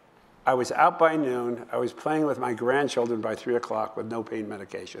morning. I was out by noon. I was playing with my grandchildren by 3 o'clock with no pain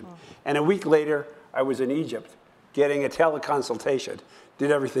medication. And a week later, I was in Egypt getting a teleconsultation.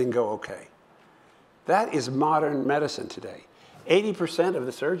 Did everything go okay? That is modern medicine today. 80% of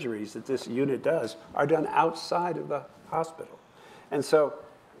the surgeries that this unit does are done outside of the hospital. And so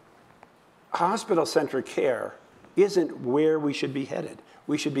hospital-centric care isn't where we should be headed.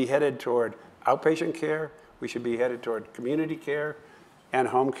 We should be headed toward outpatient care. We should be headed toward community care and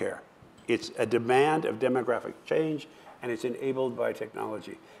home care. It's a demand of demographic change, and it's enabled by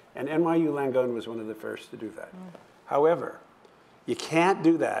technology. And NYU Langone was one of the first to do that. However, you can't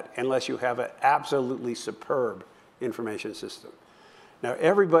do that unless you have an absolutely superb information system. Now,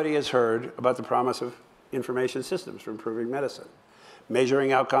 everybody has heard about the promise of information systems for improving medicine.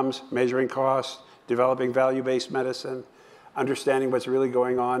 Measuring outcomes, measuring costs, developing value-based medicine, understanding what's really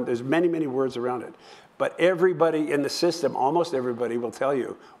going on. There's many, many words around it. But everybody in the system, almost everybody, will tell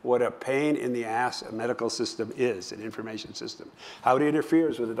you what a pain in the ass a medical system is, an information system. How it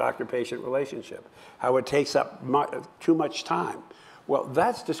interferes with the doctor-patient relationship. How it takes up too much time. Well,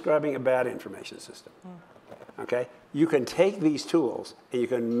 that's describing a bad information system. Okay? You can take these tools and you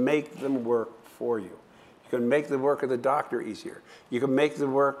can make them work for you. You can make the work of the doctor easier. You can make the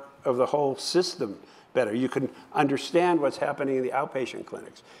work of the whole system better. You can understand what's happening in the outpatient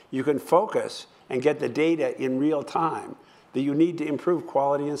clinics. You can focus and get the data in real time that you need to improve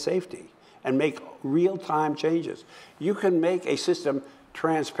quality and safety and make real-time changes. You can make a system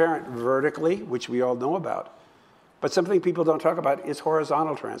transparent vertically, which we all know about, but something people don't talk about is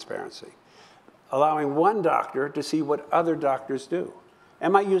horizontal transparency, allowing one doctor to see what other doctors do.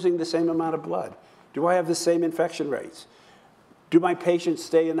 Am I using the same amount of blood? Do I have the same infection rates? Do my patients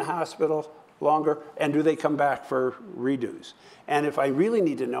stay in the hospital longer, and do they come back for redos? And if I really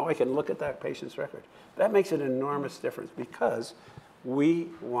need to know, I can look at that patient's record. That makes an enormous difference because we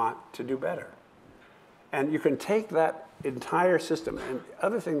want to do better. And you can take that entire system, and the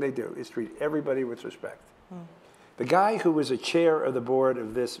other thing they do is treat everybody with respect. The guy who was a chair of the board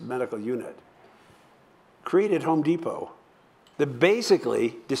of this medical unit created Home Depot that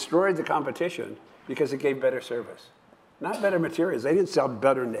basically destroyed the competition because it gave better service. Not better materials. They didn't sell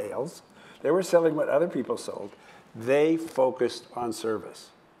better nails. They were selling what other people sold. They focused on service.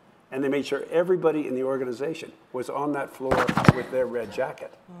 And they made sure everybody in the organization was on that floor with their red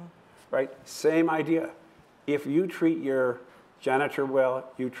jacket. Right? Same idea. If you treat your janitor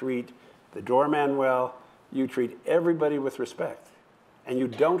well, you treat the doorman well, you treat everybody with respect, and you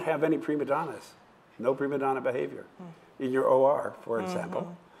don't have any prima donnas, no prima donna behavior in your OR, for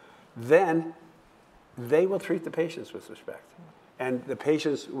example, then they will treat the patients with respect. And the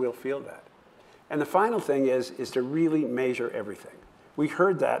patients will feel that. And the final thing is to really measure everything. We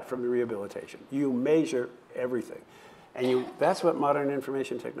heard that from the rehabilitation. You measure everything. And that's what modern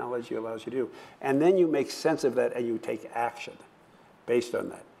information technology allows you to do. And then you make sense of that and you take action based on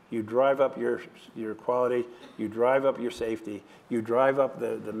that. You drive up your quality, you drive up your safety, you drive up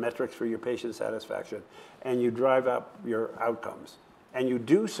the metrics for your patient satisfaction, and you drive up your outcomes. And you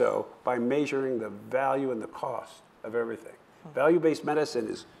do so by measuring the value and the cost of everything. Value-based medicine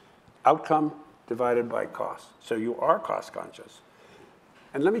is outcome divided by cost. So you are cost conscious.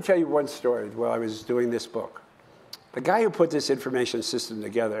 And let me tell you one story while I was doing this book. The guy who put this information system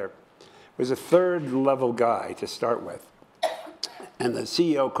together was a third-level guy to start with. And the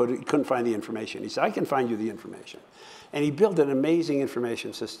CEO couldn't find the information. He said, I can find you the information. And he built an amazing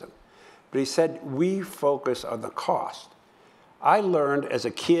information system. But he said, we focus on the cost. I learned as a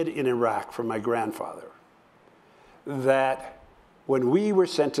kid in Iraq from my grandfather that when we were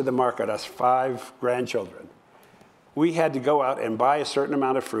sent to the market, us 5 grandchildren, we had to go out and buy a certain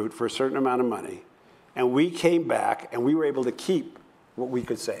amount of fruit for a certain amount of money. And we came back, and we were able to keep what we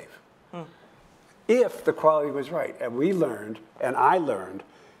could save. If the quality was right. And we learned, and I learned,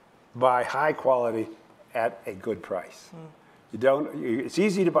 buy high quality at a good price. It's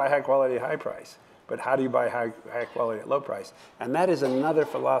easy to buy high quality at high price, but how do you buy high quality at low price? And that is another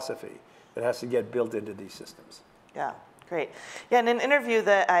philosophy that has to get built into these systems. Yeah. Great. Yeah, in an interview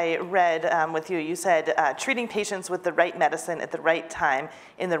that I read with you, you said treating patients with the right medicine at the right time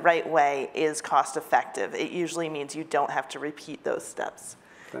in the right way is cost effective. It usually means you don't have to repeat those steps.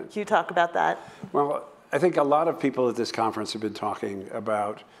 Can you talk about that? Well, I think a lot of people at this conference have been talking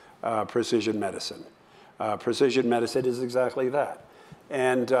about precision medicine. Precision medicine is exactly that.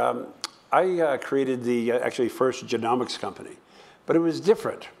 And I created the actually first genomics company, but it was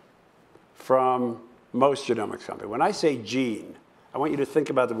different from most genomics companies. When I say gene, I want you to think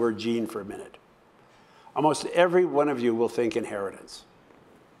about the word gene for a minute. Almost every one of you will think inheritance.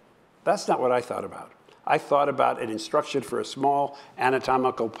 That's not what I thought about. I thought about an instruction for a small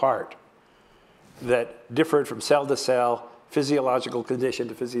anatomical part that differed from cell to cell, physiological condition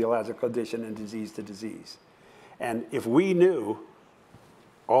to physiological condition, and disease to disease. And if we knew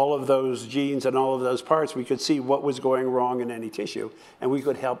all of those genes and all of those parts, we could see what was going wrong in any tissue, and we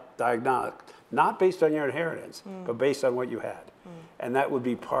could help diagnose, not based on your inheritance, but based on what you had. And that would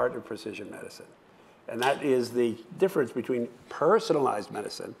be part of precision medicine. And that is the difference between personalized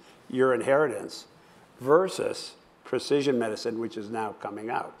medicine, your inheritance, versus precision medicine, which is now coming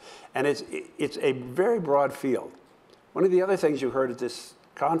out. And it's a very broad field. One of the other things you heard at this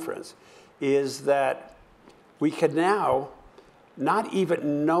conference is that we can now, not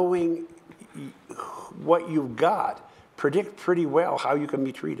even knowing what you've got, predict pretty well how you can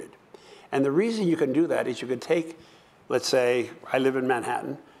be treated. And the reason you can do that is you could take, let's say, I live in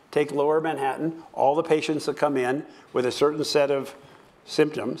Manhattan, take lower Manhattan, all the patients that come in with a certain set of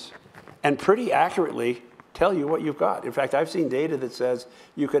symptoms, and pretty accurately tell you what you've got. In fact, I've seen data that says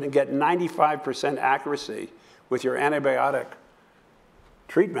you can get 95% accuracy with your antibiotic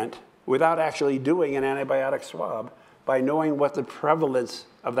treatment without actually doing an antibiotic swab by knowing what the prevalence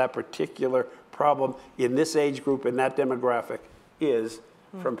of that particular problem in this age group, in that demographic, is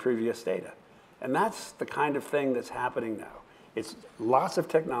from previous data. And that's the kind of thing that's happening now. It's lots of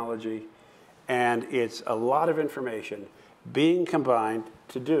technology, and it's a lot of information being combined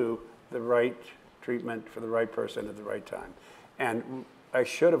to do the right treatment for the right person at the right time. And I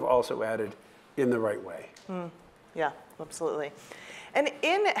should have also added, in the right way. Yeah, absolutely. And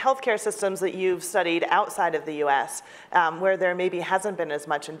in healthcare systems that you've studied outside of the US, where there maybe hasn't been as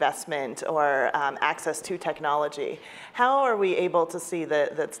much investment or access to technology, how are we able to see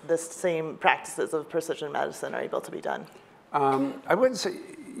that the same practices of precision medicine are able to be done? I wouldn't say,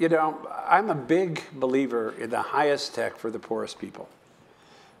 You know, I'm a big believer in the highest tech for the poorest people.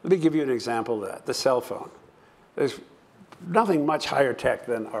 Let me give you an example of that, the cell phone. There's nothing much higher tech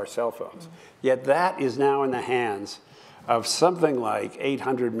than our cell phones. Yet that is now in the hands of something like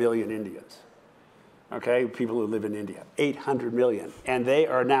 800 million Indians, okay? People who live in India, 800 million. And they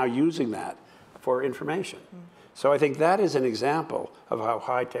are now using that for information. So I think that is an example of how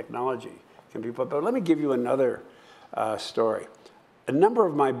high technology can be put. But let me give you another story. A number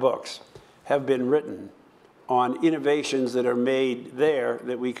of my books have been written on innovations that are made there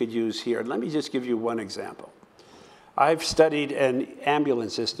that we could use here. Let me just give you one example. I've studied an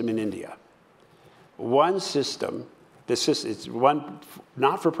ambulance system in India. One system, it's one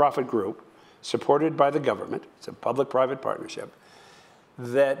not-for-profit group supported by the government. It's a public-private partnership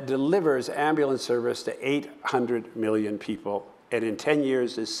that delivers ambulance service to 800 million people, and in 10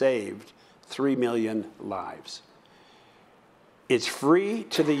 years has saved 3 million lives. It's free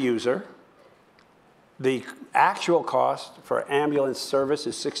to the user. The actual cost for ambulance service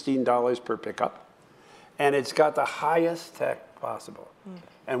is $16 per pickup, and it's got the highest tech possible.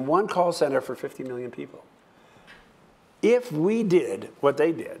 And one call center for 50 million people. If we did what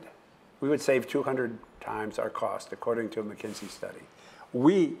they did, we would save 200 times our cost, according to a McKinsey study.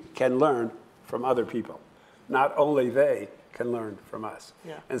 We can learn from other people. Not only they can learn from us.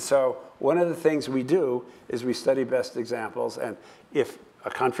 Yeah. And so one of the things we do is we study best examples, and if a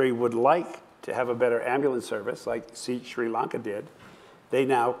country would like to have a better ambulance service, like Sri Lanka did, they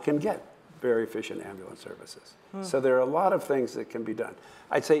now can get very efficient ambulance services. So there are a lot of things that can be done.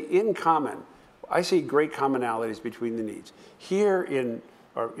 I'd say in common, I see great commonalities between the needs. Here in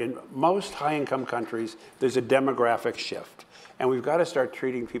most high-income countries, there's a demographic shift. And we've got to start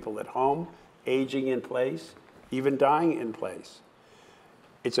treating people at home, aging in place, even dying in place.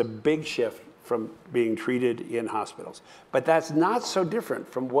 It's a big shift from being treated in hospitals. But that's not so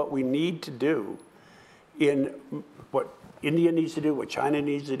different from what we need to do in what India needs to do, what China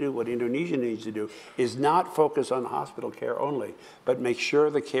needs to do, what Indonesia needs to do, is not focus on hospital care only, but make sure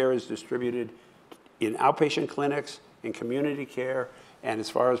the care is distributed in outpatient clinics, in community care, and as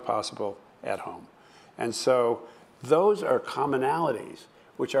far as possible, at home. And so those are commonalities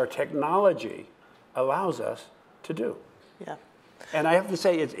which our technology allows us to do. Yeah. And I have to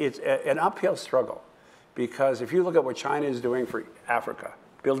say, it's an uphill struggle, because if you look at what China is doing for Africa,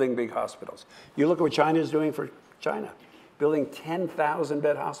 building big hospitals, you look at what China is doing for China, building 10,000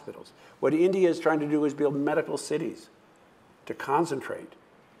 bed hospitals. What India is trying to do is build medical cities to concentrate.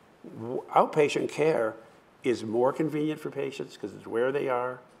 Outpatient care is more convenient for patients because it's where they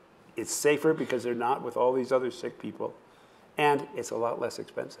are. It's safer because they're not with all these other sick people. And it's a lot less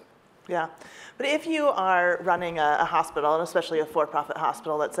expensive. Yeah. But if you are running a hospital, and especially a for-profit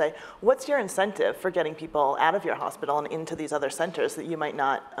hospital, let's say, what's your incentive for getting people out of your hospital and into these other centers that you might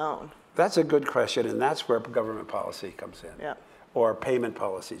not own? That's a good question, and that's where government policy comes in. Yeah. Or payment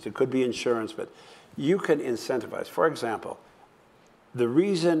policies. It could be insurance, but you can incentivize. For example, the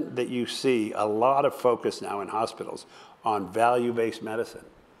reason that you see a lot of focus now in hospitals on value-based medicine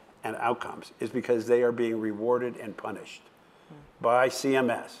and outcomes is because they are being rewarded and punished by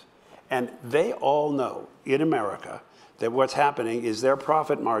CMS. And they all know in America that what's happening is their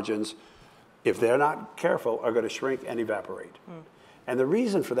profit margins, if they're not careful, are going to shrink and evaporate. And the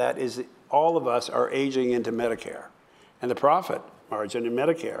reason for that is that all of us are aging into Medicare. And the profit margin in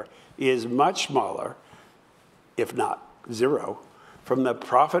Medicare is much smaller, if not zero, from the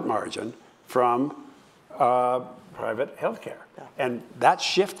profit margin from private health care. Yeah. And that's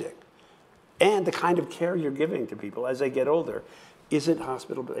shifting. And the kind of care you're giving to people as they get older isn't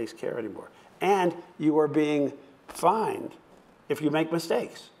hospital-based care anymore. And you are being fined if you make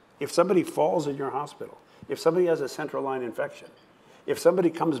mistakes. If somebody falls in your hospital, if somebody has a central line infection, if somebody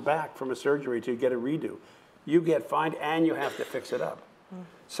comes back from a surgery to get a redo, you get fined and you have to fix it up.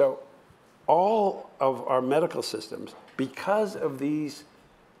 So all of our medical systems, because of these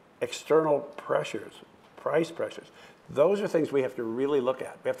external pressures, price pressures, those are things we have to really look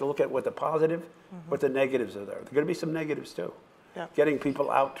at. We have to look at what the positive, what the negatives are there. There are going to be some negatives too. Yeah. Getting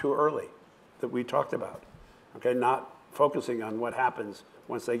people out too early that we talked about, okay? Not focusing on what happens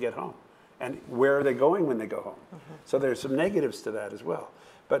once they get home and where are they going when they go home. So there's some negatives to that as well.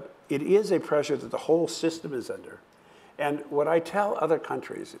 But it is a pressure that the whole system is under. And what I tell other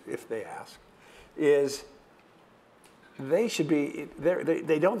countries, if they ask, is they should be,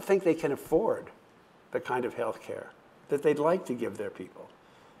 they don't think they can afford the kind of health care that they'd like to give their people.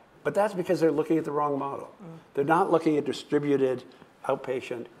 But that's because they're looking at the wrong model. They're not looking at distributed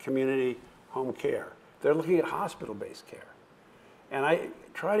outpatient community home care. They're looking at hospital-based care. And I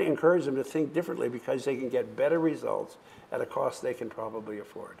try to encourage them to think differently because they can get better results at a cost they can probably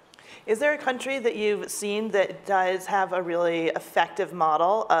afford. Is there a country that you've seen that does have a really effective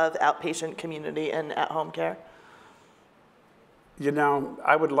model of outpatient community and at-home care? You know,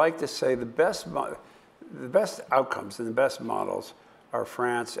 I would like to say the best outcomes and the best models are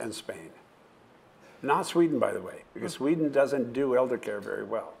France and Spain. Not Sweden, by the way, because Sweden doesn't do elder care very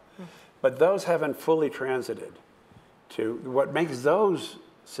well. But those haven't fully transited to, what makes those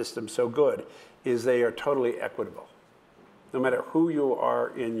systems so good is they are totally equitable. No matter who you are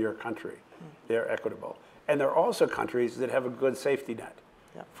in your country, they're equitable. And there are also countries that have a good safety net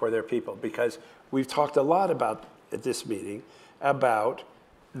for their people, because we've talked a lot about, at this meeting, about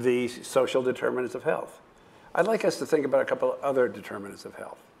the social determinants of health. I'd like us to think about a couple of other determinants of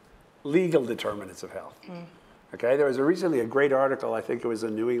health. Legal determinants of health. Okay, there was recently a great article, I think it was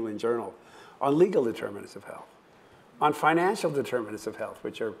in New England Journal, on legal determinants of health, on financial determinants of health,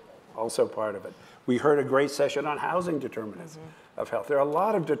 which are also part of it. We heard a great session on housing determinants of health. There are a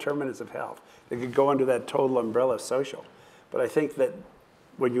lot of determinants of health that could go under that total umbrella of social. But I think that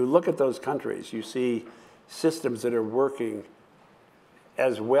when you look at those countries, you see systems that are working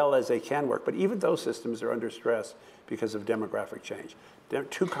as well as they can work. But even those systems are under stress because of demographic change. There are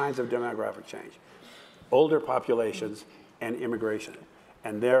two kinds of demographic change: older populations and immigration.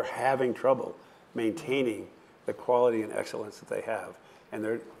 And they're having trouble maintaining the quality and excellence that they have. And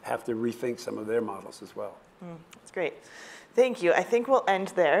they have to rethink some of their models as well. That's great. Thank you. I think we'll end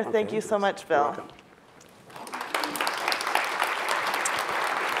there. Okay, Thank you so much, Bill. You're welcome.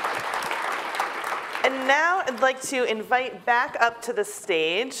 And now I'd like to invite back up to the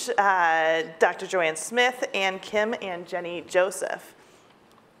stage Dr. Joanne Smith, Ann Kim, and Jenny Joseph.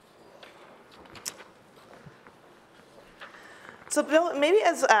 So Bill, maybe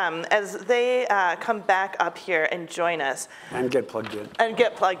as they come back up here and join us. And get plugged in. And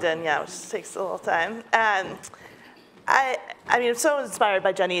get plugged in, yeah, which takes a little time. I mean, I'm so inspired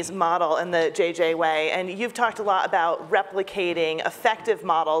by Jenny's model and the JJ way, and you've talked a lot about replicating effective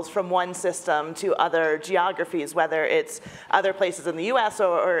models from one system to other geographies, whether it's other places in the US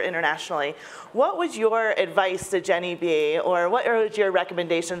or internationally. What would your advice to Jenny be, or what would your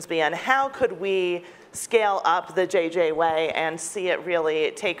recommendations be on how could we scale up the JJ way and see it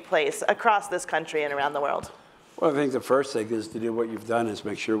really take place across this country and around the world? Well, I think the first thing is to do what you've done is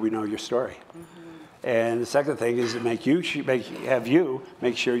make sure we know your story. And the second thing is to make you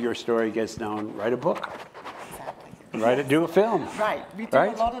make sure your story gets known. Write a book. Exactly. Do a film. Right. We do a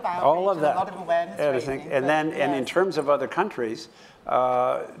lot of outreach, all of that. a lot of awareness raising. And then, and in terms of other countries,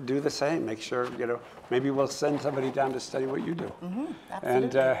 do the same. Make sure, maybe we'll send somebody down to study what you do,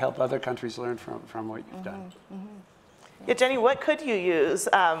 and help other countries learn from what you've done. Yeah, Jenny, what could you use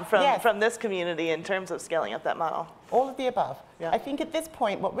from this community in terms of scaling up that model? All of the above. Yeah. I think at this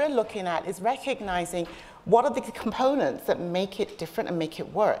point, what we're looking at is recognizing what are the components that make it different and make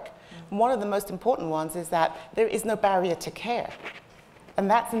it work. And one of the most important ones is that there is no barrier to care. And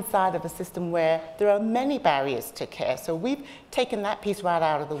that's inside of a system where there are many barriers to care. So we've taken that piece right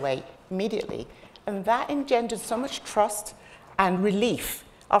out of the way immediately. And that engenders so much trust and relief.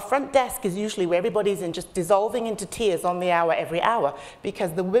 Our front desk is usually where everybody's just dissolving into tears on the hour every hour,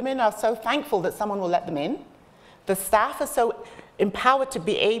 because the women are so thankful that someone will let them in. The staff are so empowered to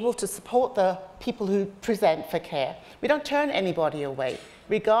be able to support the people who present for care. We don't turn anybody away,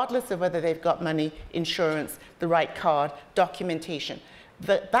 regardless of whether they've got money, insurance, the right card, documentation.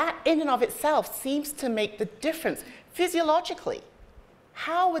 That in and of itself seems to make the difference physiologically.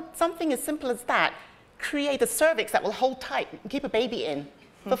 How would something as simple as that create a cervix that will hold tight and keep a baby in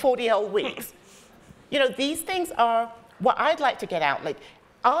for 40 whole weeks? These things are what I'd like to get out. Like,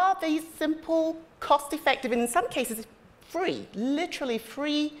 are these simple, cost-effective, and in some cases free, literally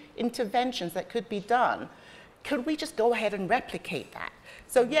free interventions that could be done? Could we just go ahead and replicate that?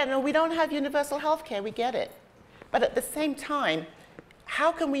 So yeah, no, we don't have universal health care, we get it. But at the same time,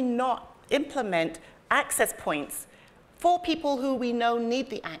 how can we not implement access points for people who we know need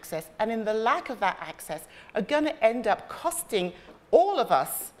the access, and in the lack of that access are going to end up costing all of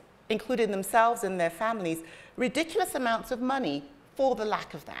us, including themselves and their families, ridiculous amounts of money for the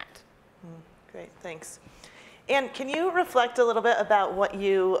lack of that. Great, thanks. And can you reflect a little bit about what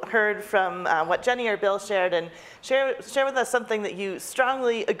you heard from what Jenny or Bill shared, and share with us something that you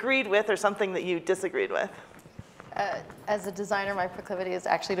strongly agreed with or something that you disagreed with? As a designer, my proclivity is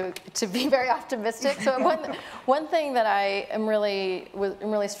actually to be very optimistic. So one thing that I am really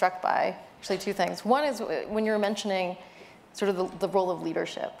struck by, actually two things. One is when you were mentioning sort of the role of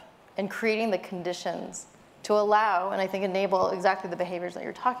leadership and creating the conditions to allow, and I think enable exactly the behaviors that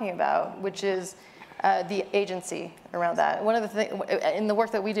you're talking about, which is the agency around that. One of the things, in the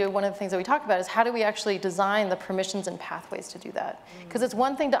work that we do, one of the things that we talk about is how do we actually design the permissions and pathways to do that? Because it's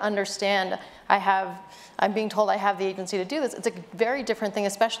one thing to understand, I'm being told I have the agency to do this. It's a very different thing,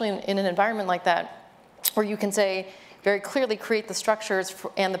 especially in an environment like that, where you can say, very clearly create the structures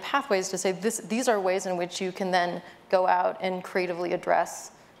and the pathways to say these are ways in which you can then go out and creatively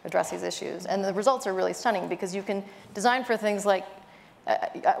address these issues. And the results are really stunning because you can design for things like,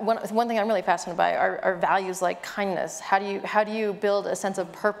 one thing I'm really fascinated by are values like kindness. How do you build a sense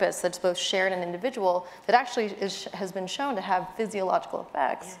of purpose that's both shared and individual that actually has been shown to have physiological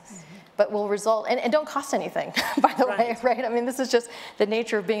effects, but will result, and don't cost anything, by the way, right? I mean, this is just the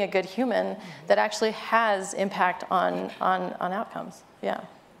nature of being a good human that actually has impact on outcomes, yeah.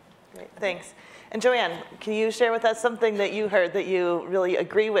 Great, thanks. And Joanne, can you share with us something that you heard that you really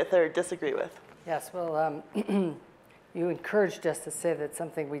agree with or disagree with? Yes, well, you encouraged us to say that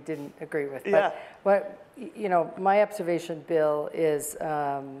something we didn't agree with. Yeah. But you know, my observation, Bill, is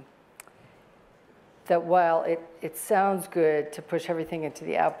that while it sounds good to push everything into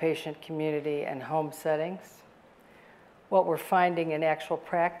the outpatient community and home settings, what we're finding in actual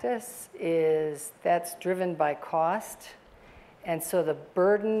practice is that's driven by cost. And so the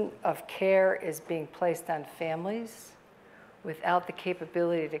burden of care is being placed on families without the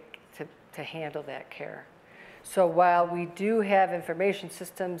capability to handle that care. So while we do have information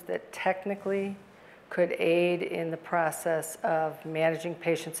systems that technically could aid in the process of managing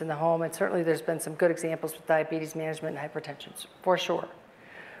patients in the home, and certainly there's been some good examples with diabetes management and hypertension, for sure.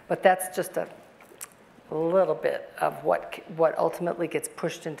 But that's just a little bit of what ultimately gets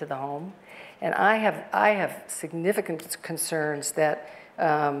pushed into the home. And I have significant concerns that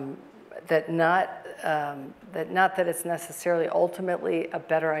not that it's necessarily ultimately a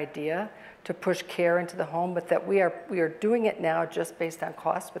better idea to push care into the home, but that we are doing it now just based on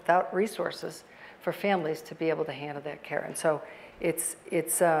cost without resources for families to be able to handle that care. And so it's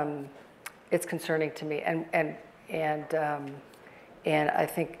concerning to me, and I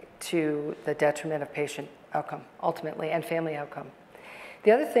think to the detriment of patient outcome ultimately and family outcome. The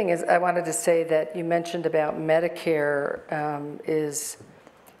other thing is I wanted to say that you mentioned about Medicare is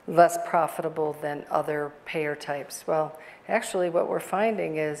less profitable than other payer types. Well, actually what we're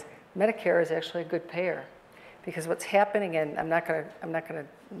finding is Medicare is actually a good payer, because what's happening, and I'm not going to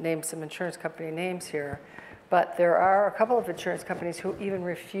name some insurance company names here, but there are a couple of insurance companies who even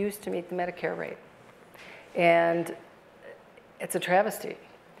refuse to meet the Medicare rate, and it's a travesty.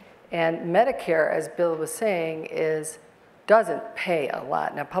 And Medicare, as Bill was saying, doesn't pay a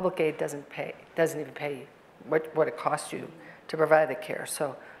lot. Now, public aid doesn't even pay what it costs you to provide the care.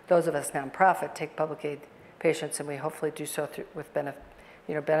 So those of us nonprofit take public aid patients, and we hopefully do so with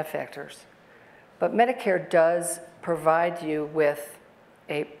benefactors. But Medicare does provide you with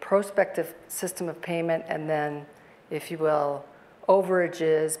a prospective system of payment, and then, if you will,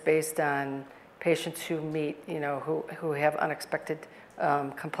 overages based on patients who meet, who have unexpected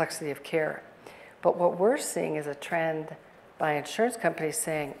complexity of care. But what we're seeing is a trend by insurance companies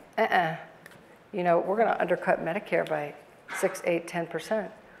saying, we're going to undercut Medicare by 6, 8, 10%,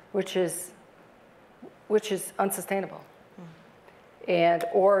 which is unsustainable. And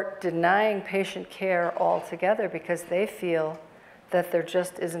or denying patient care altogether because they feel that there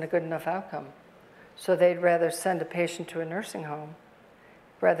just isn't a good enough outcome. So they'd rather send a patient to a nursing home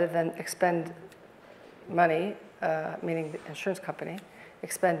rather than expend money, meaning the insurance company,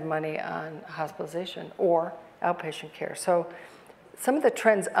 expend money on hospitalization or outpatient care. So some of the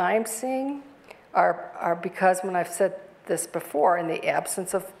trends I'm seeing are because, when I've said this before, in the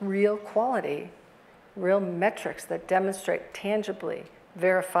absence of real quality, real metrics that demonstrate tangibly,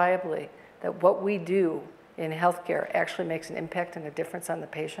 verifiably, that what we do in healthcare actually makes an impact and a difference on the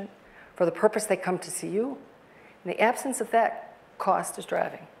patient for the purpose they come to see you. In the absence of that, cost is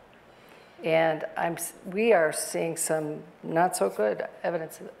driving. And we are seeing some not so good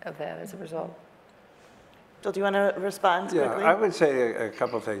evidence of that as a result. Bill, do you want to respond quickly? Yeah, I would say a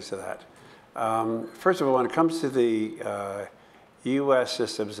couple of things to that. First of all, when it comes to the U.S.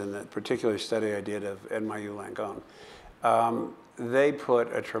 systems, and the particular study I did of NYU Langone, they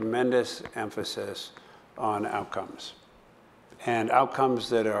put a tremendous emphasis on outcomes, and outcomes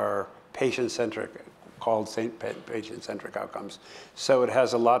that are patient-centric, called patient-centric outcomes. So it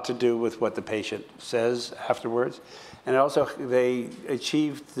has a lot to do with what the patient says afterwards. And also, they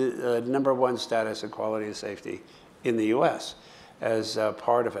achieved the #1 status in quality and safety in the US as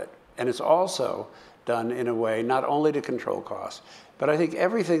part of it. And it's also done in a way not only to control costs, but I think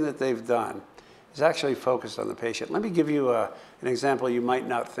everything that they've done is actually focused on the patient. Let me give you an example you might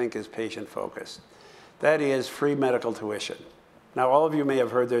not think is patient-focused. That is free medical tuition. Now, all of you may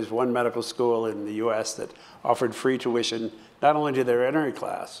have heard there's one medical school in the US that offered free tuition not only to their entry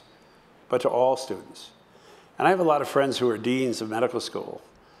class, but to all students. And I have a lot of friends who are deans of medical school,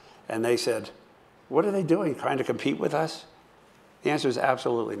 and they said, what are they doing, trying to compete with us? The answer is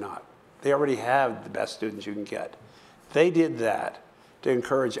absolutely not. They already have the best students you can get. They did that to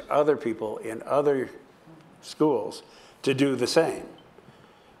encourage other people in other schools to do the same.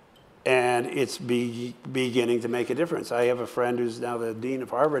 And it's beginning to make a difference. I have a friend who's now the dean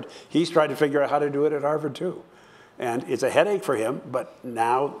of Harvard. He's tried to figure out how to do it at Harvard too. And it's a headache for him, but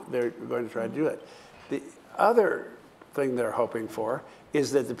now they're going to try to do it. The other thing they're hoping for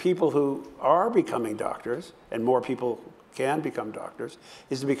is that the people who are becoming doctors, and more people can become doctors,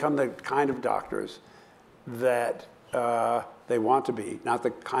 is to become the kind of doctors that they want to be, not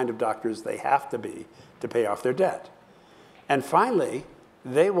the kind of doctors they have to be to pay off their debt. And finally,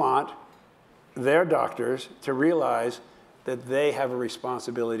 they want their doctors to realize that they have a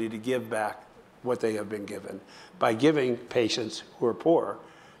responsibility to give back what they have been given by giving patients who are poor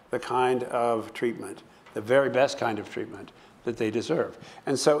the kind of treatment, the very best kind of treatment that they deserve.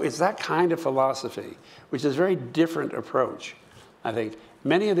 And so it's that kind of philosophy, which is a very different approach. I think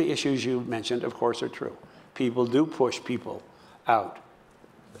many of the issues you mentioned, of course, are true. People do push people out,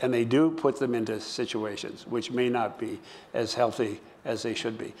 and they do put them into situations which may not be as healthy as they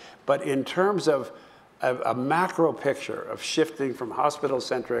should be. But in terms of a macro picture of shifting from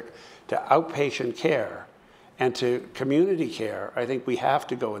hospital-centric to outpatient care and to community care, I think we have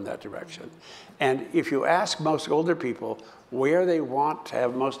to go in that direction. And if you ask most older people where they want to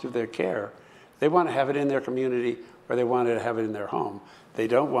have most of their care, they want to have it in their community or they want to have it in their home. They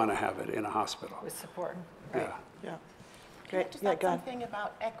don't want to have it in a hospital. With support. Right. Yeah. Can I just add something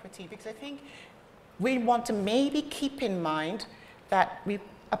about equity? Because I think we want to maybe keep in mind that we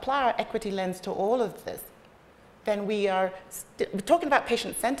apply our equity lens to all of this. Then we're talking about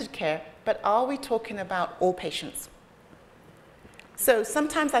patient-centered care, but are we talking about all patients? So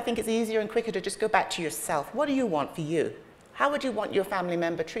sometimes I think it's easier and quicker to just go back to yourself. What do you want for you? How would you want your family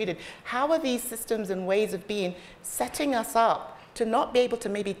member treated? How are these systems and ways of being setting us up to not be able to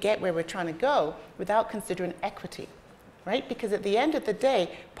maybe get where we're trying to go without considering equity, right? Because at the end of the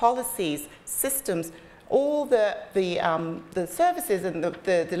day, policies, systems, all the services and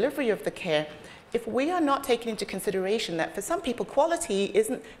the delivery of the care, if we are not taking into consideration that for some people quality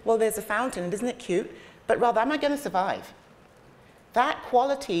isn't, well, there's a fountain and isn't it cute, but rather, am I going to survive? That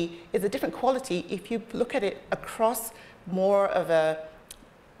quality is a different quality if you look at it across more of a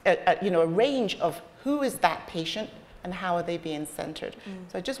range of who is that patient and how are they being centered.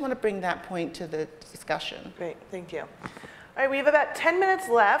 So I just want to bring that point to the discussion. Great, thank you. All right, we have about 10 minutes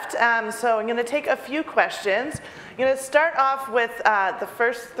left, so I'm going to take a few questions. I'm going to start off with the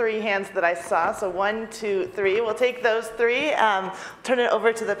first three hands that I saw, so 1, 2, 3. We'll take those three, turn it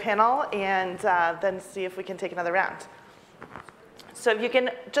over to the panel, and then see if we can take another round. So if you can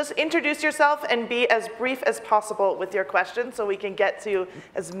just introduce yourself and be as brief as possible with your questions so we can get to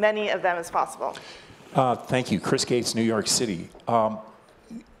as many of them as possible. Thank you. Chris Gates, New York City.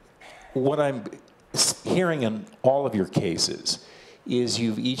 What I'm hearing in all of your cases is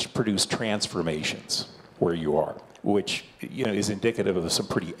you've each produced transformations where you are, which is indicative of some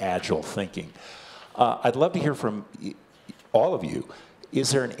pretty agile thinking. I'd love to hear from all of you.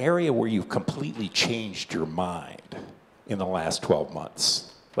 Is there an area where you've completely changed your mind in the last 12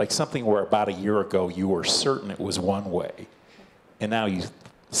 months? Like something where about a year ago you were certain it was one way, and now you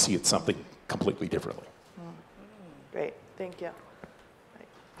see it something completely differently. Great, thank you. Right.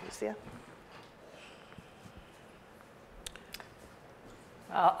 Lucia?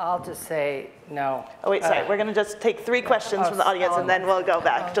 I'll just say no. Oh, wait, sorry. We're going to just take 3 questions from the audience, and then we'll go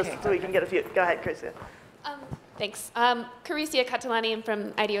back, okay. just so we can get a few. Go ahead, Chrisia. Thanks. Caricia Catalani, I'm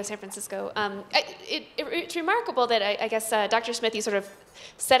from IDEO San Francisco. It's remarkable that I guess, Dr. Smith, you sort of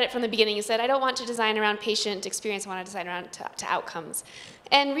said it from the beginning. You said, I don't want to design around patient experience, I want to design around to outcomes.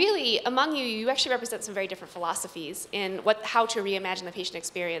 And really, among you, you actually represent some very different philosophies in how to reimagine the patient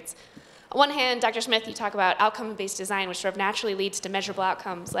experience. On one hand, Dr. Smith, you talk about outcome-based design, which sort of naturally leads to measurable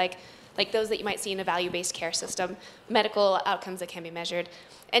outcomes, like those that you might see in a value-based care system, medical outcomes that can be measured.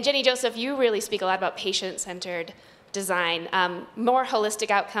 And Jenny Joseph, you really speak a lot about patient-centered design, more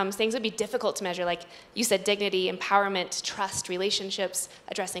holistic outcomes, things would be difficult to measure, like you said, dignity, empowerment, trust, relationships,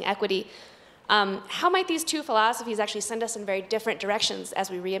 addressing equity. How might these two philosophies actually send us in very different directions as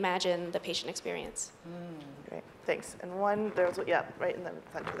we reimagine the patient experience? Great, thanks. And one, there's, yeah, right in the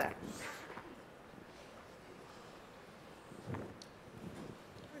center there.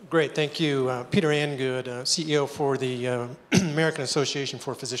 Great, thank you. Peter Angood, CEO for the American Association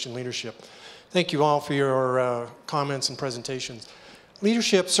for Physician Leadership. Thank you all for your comments and presentations.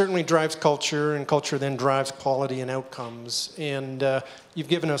 Leadership certainly drives culture, and culture then drives quality and outcomes. And you've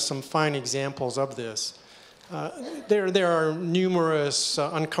given us some fine examples of this. There are numerous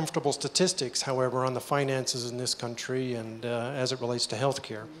uncomfortable statistics, however, on the finances in this country and as it relates to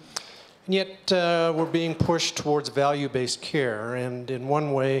healthcare. And yet we're being pushed towards value-based care. And in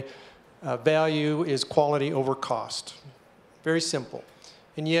one way, value is quality over cost. Very simple.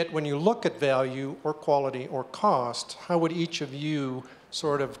 And yet, when you look at value or quality or cost, how would each of you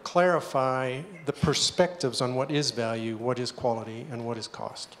sort of clarify the perspectives on what is value, what is quality, and what is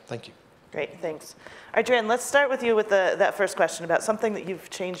cost? Thank you. Great, thanks. All right, Joanne, let's start with you with that first question about something that you've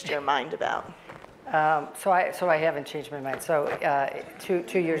changed your mind about. So I haven't changed my mind. So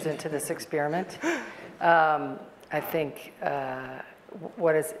 2 years into this experiment, I think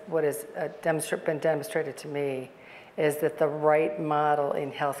what has been demonstrated to me is that the right model in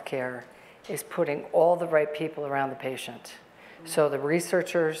healthcare is putting all the right people around the patient. So the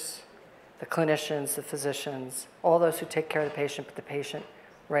researchers, the clinicians, the physicians, all those who take care of the patient, put the patient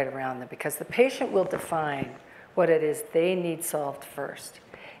right around them, because the patient will define what it is they need solved first.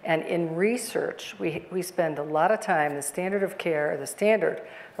 And in research, we spend a lot of time, the standard of care, the standard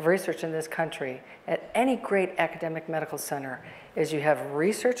of research in this country, at any great academic medical center, is you have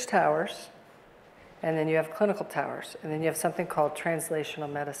research towers, and then you have clinical towers, and then you have something called translational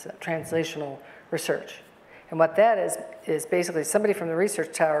medicine, translational research. And what that is basically somebody from the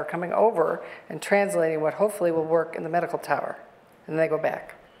research tower coming over and translating what hopefully will work in the medical tower, and then they go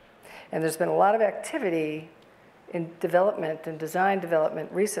back. And there's been a lot of activity in development and design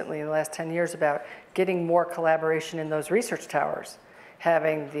development recently in the last 10 years about getting more collaboration in those research towers,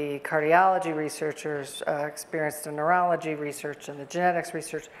 having the cardiology researchers experience the neurology research and the genetics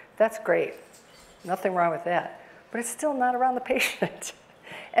research. That's great. Nothing wrong with that. But it's still not around the patient.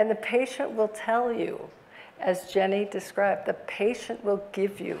 And the patient will tell you, as Jenny described, the patient will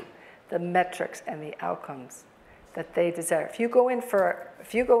give you the metrics and the outcomes that they desire. If you go in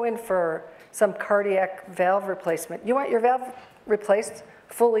for some cardiac valve replacement, you want your valve replaced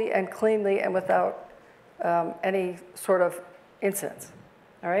fully and cleanly and without any sort of incidents,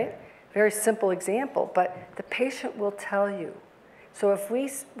 all right? Very simple example, but the patient will tell you. So if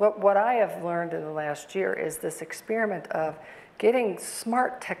what I have learned in the last year is this experiment of getting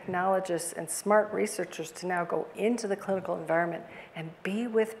smart technologists and smart researchers to now go into the clinical environment and be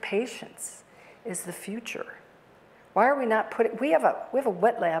with patients is the future. Why are we not putting, we have a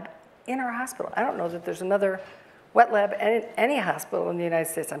wet lab in our hospital. I don't know that there's another wet lab in any hospital in the United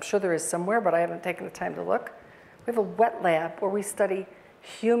States. I'm sure there is somewhere, but I haven't taken the time to look. We have a wet lab where we study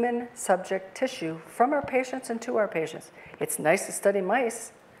human subject tissue from our patients and to our patients. It's nice to study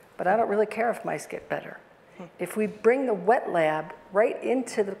mice, but I don't really care if mice get better. If we bring the wet lab right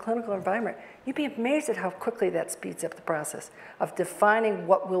into the clinical environment, you'd be amazed at how quickly that speeds up the process of defining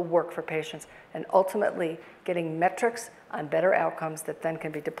what will work for patients and ultimately getting metrics on better outcomes that then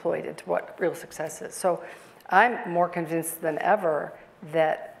can be deployed into what real success is. So I'm more convinced than ever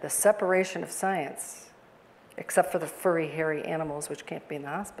that the separation of science, except for the furry, hairy animals, which can't be in the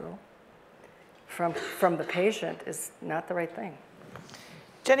hospital, from the patient is not the right thing.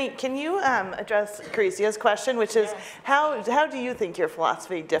 Jenny, can you address Caricia's question, which is how do you think your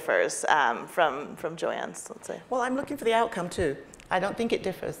philosophy differs from Joanne's, let's say? Well, I'm looking for the outcome too. I don't think it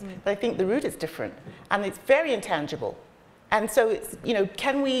differs, but I think the root is different, and it's very intangible. And so it's,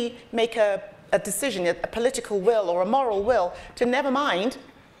 can we make a decision, a political will or a moral will to never mind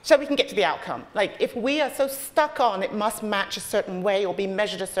so we can get to the outcome? Like, if we are so stuck on it must match a certain way or be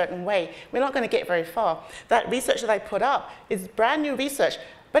measured a certain way, we're not going to get very far. That research that I put up is brand new research,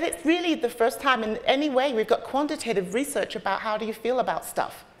 but it's really the first time in any way we've got quantitative research about how do you feel about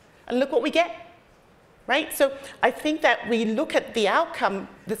stuff. And look what we get, right? So I think that we look at the outcome,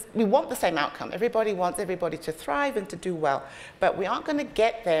 we want the same outcome. Everybody wants everybody to thrive and to do well, but we aren't going to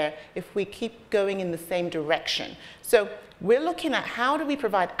get there if we keep going in the same direction. So we're looking at how do we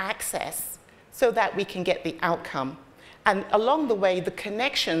provide access so that we can get the outcome. And along the way, the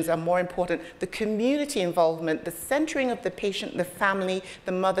connections are more important. The community involvement, the centering of the patient, the family,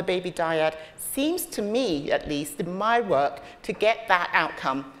 the mother-baby dyad seems to me, at least in my work, to get that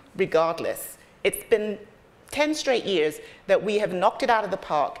outcome regardless. It's been 10 straight years that we have knocked it out of the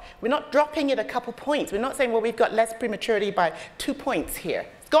park. We're not dropping it a couple points. We're not saying, well, we've got less prematurity by 2 points here.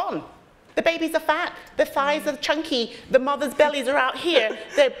 It's gone. The babies are fat, the thighs are chunky, the mother's bellies are out here.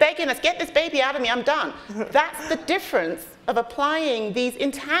 They're begging us, get this baby out of me, I'm done. That's the difference of applying these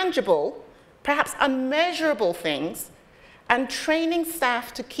intangible, perhaps unmeasurable things, and training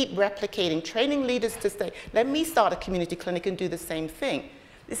staff to keep replicating, training leaders to say, let me start a community clinic and do the same thing.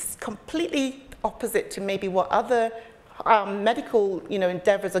 This is completely opposite to maybe what other medical,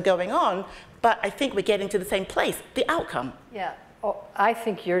 endeavors are going on, but I think we're getting to the same place, the outcome. Yeah, I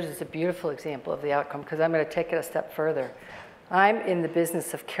think yours is a beautiful example of the outcome, because I'm going to take it a step further. I'm in the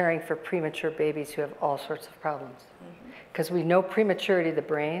business of caring for premature babies who have all sorts of problems. Because we know prematurity of the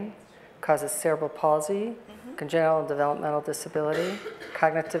brain causes cerebral palsy, congenital and developmental disability,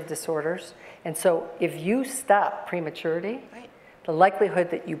 cognitive disorders. And so if you stop prematurity, the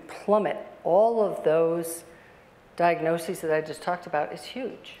likelihood that you plummet all of those diagnoses that I just talked about is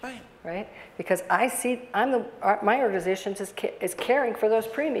huge. Right? Because I see, my organization is caring for those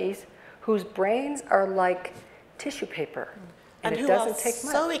preemies whose brains are like tissue paper. And it doesn't take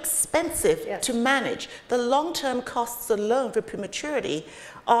much. So expensive to manage. The long-term costs alone for prematurity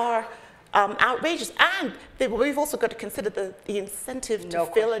are outrageous. And we've also got to consider the incentive to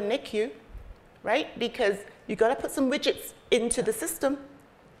fill a NICU, right? Because you've got to put some widgets into the system.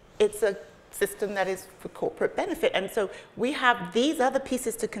 It's a system that is for corporate benefit. And so we have these other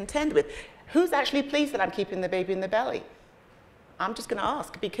pieces to contend with. Who's actually pleased that I'm keeping the baby in the belly? I'm just going to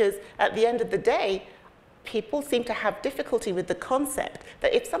ask, because at the end of the day, people seem to have difficulty with the concept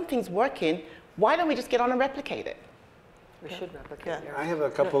that if something's working, why don't we just get on and replicate it? We should replicate it. I have a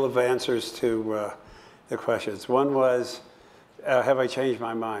couple of answers to the questions. One was, have I changed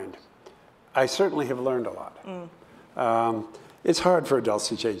my mind? I certainly have learned a lot. It's hard for adults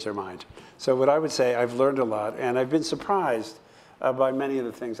to change their mind. So what I would say, I've learned a lot, and I've been surprised by many of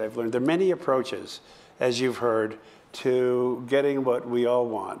the things I've learned. There are many approaches, as you've heard, to getting what we all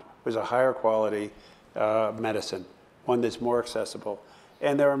want, was a higher quality medicine, one that's more accessible.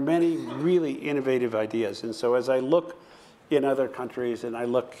 And there are many really innovative ideas. And so as I look in other countries and I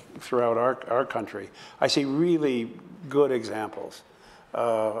look throughout our country, I see really good examples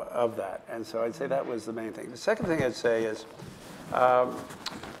of that. And so I'd say that was the main thing. The second thing I'd say is,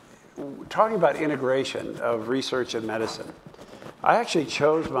 talking about integration of research and medicine, I actually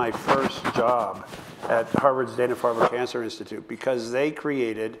chose my first job at Harvard's Dana-Farber Cancer Institute because they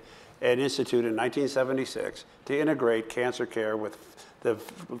created an institute in 1976 to integrate cancer care with the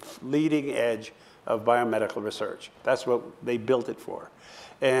leading edge of biomedical research. That's what they built it for.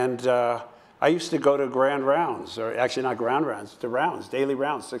 And I used to go to grand rounds, or actually not grand rounds, to rounds, daily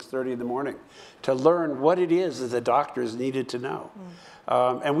rounds, 6:30 in the morning, to learn what it is that the doctors needed to know.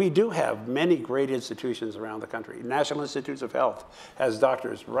 And we do have many great institutions around the country. National Institutes of Health has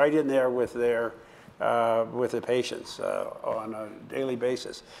doctors right in there with their with the patients on a daily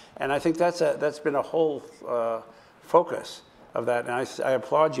basis. And I think that's been a whole focus of that. And I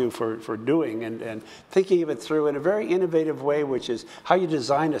applaud you for doing and thinking of it through in a very innovative way, which is how you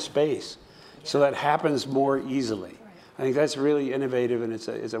design a space so that happens more easily. I think that's really innovative, and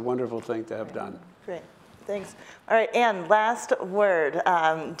it's a wonderful thing to have done. Great. Thanks. All right, Anne, last word.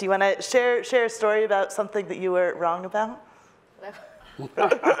 Do you want to share a story about something that you were wrong about?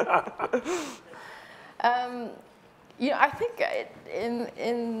 I think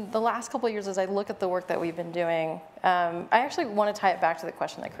in the last couple of years, as I look at the work that we've been doing, I actually want to tie it back to the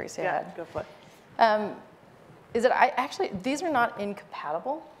question that Carissa had. Go for it. Is that these are not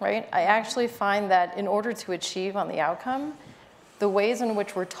incompatible, right? I actually find that in order to achieve on the outcome, the ways in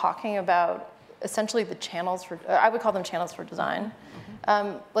which we're talking about essentially the channels for, I would call them channels for design,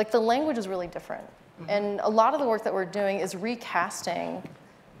 like the language is really different. And a lot of the work that we're doing is recasting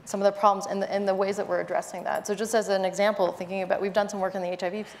some of the problems and the ways that we're addressing that. So just as an example, thinking about, we've done some work in the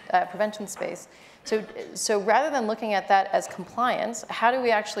HIV prevention space. So rather than looking at that as compliance, how do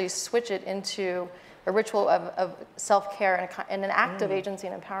we actually switch it into a ritual of self-care and an act of agency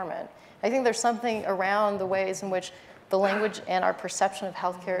and empowerment? I think there's something around the ways in which the language and our perception of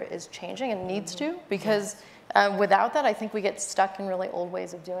healthcare is changing and needs to, because without that, I think we get stuck in really old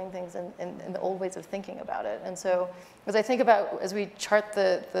ways of doing things and the old ways of thinking about it. And so as I think about, as we chart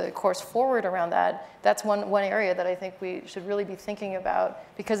the course forward around that, that's one area that I think we should really be thinking about,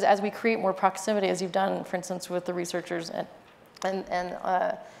 because as we create more proximity, as you've done, for instance, with the researchers and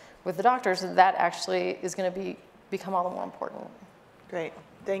with the doctors, that actually is going to become all the more important. Great,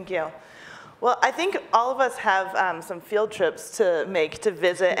 thank you. Well, I think all of us have some field trips to make to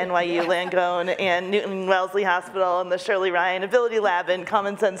visit NYU Langone and Newton Wellesley Hospital and the Shirley Ryan Ability Lab and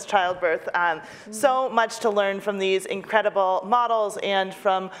Common Sense Childbirth. So much to learn from these incredible models and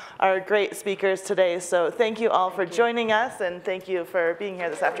from our great speakers today. So thank you all for joining us, and thank you for being here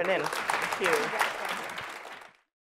this afternoon. Thank you.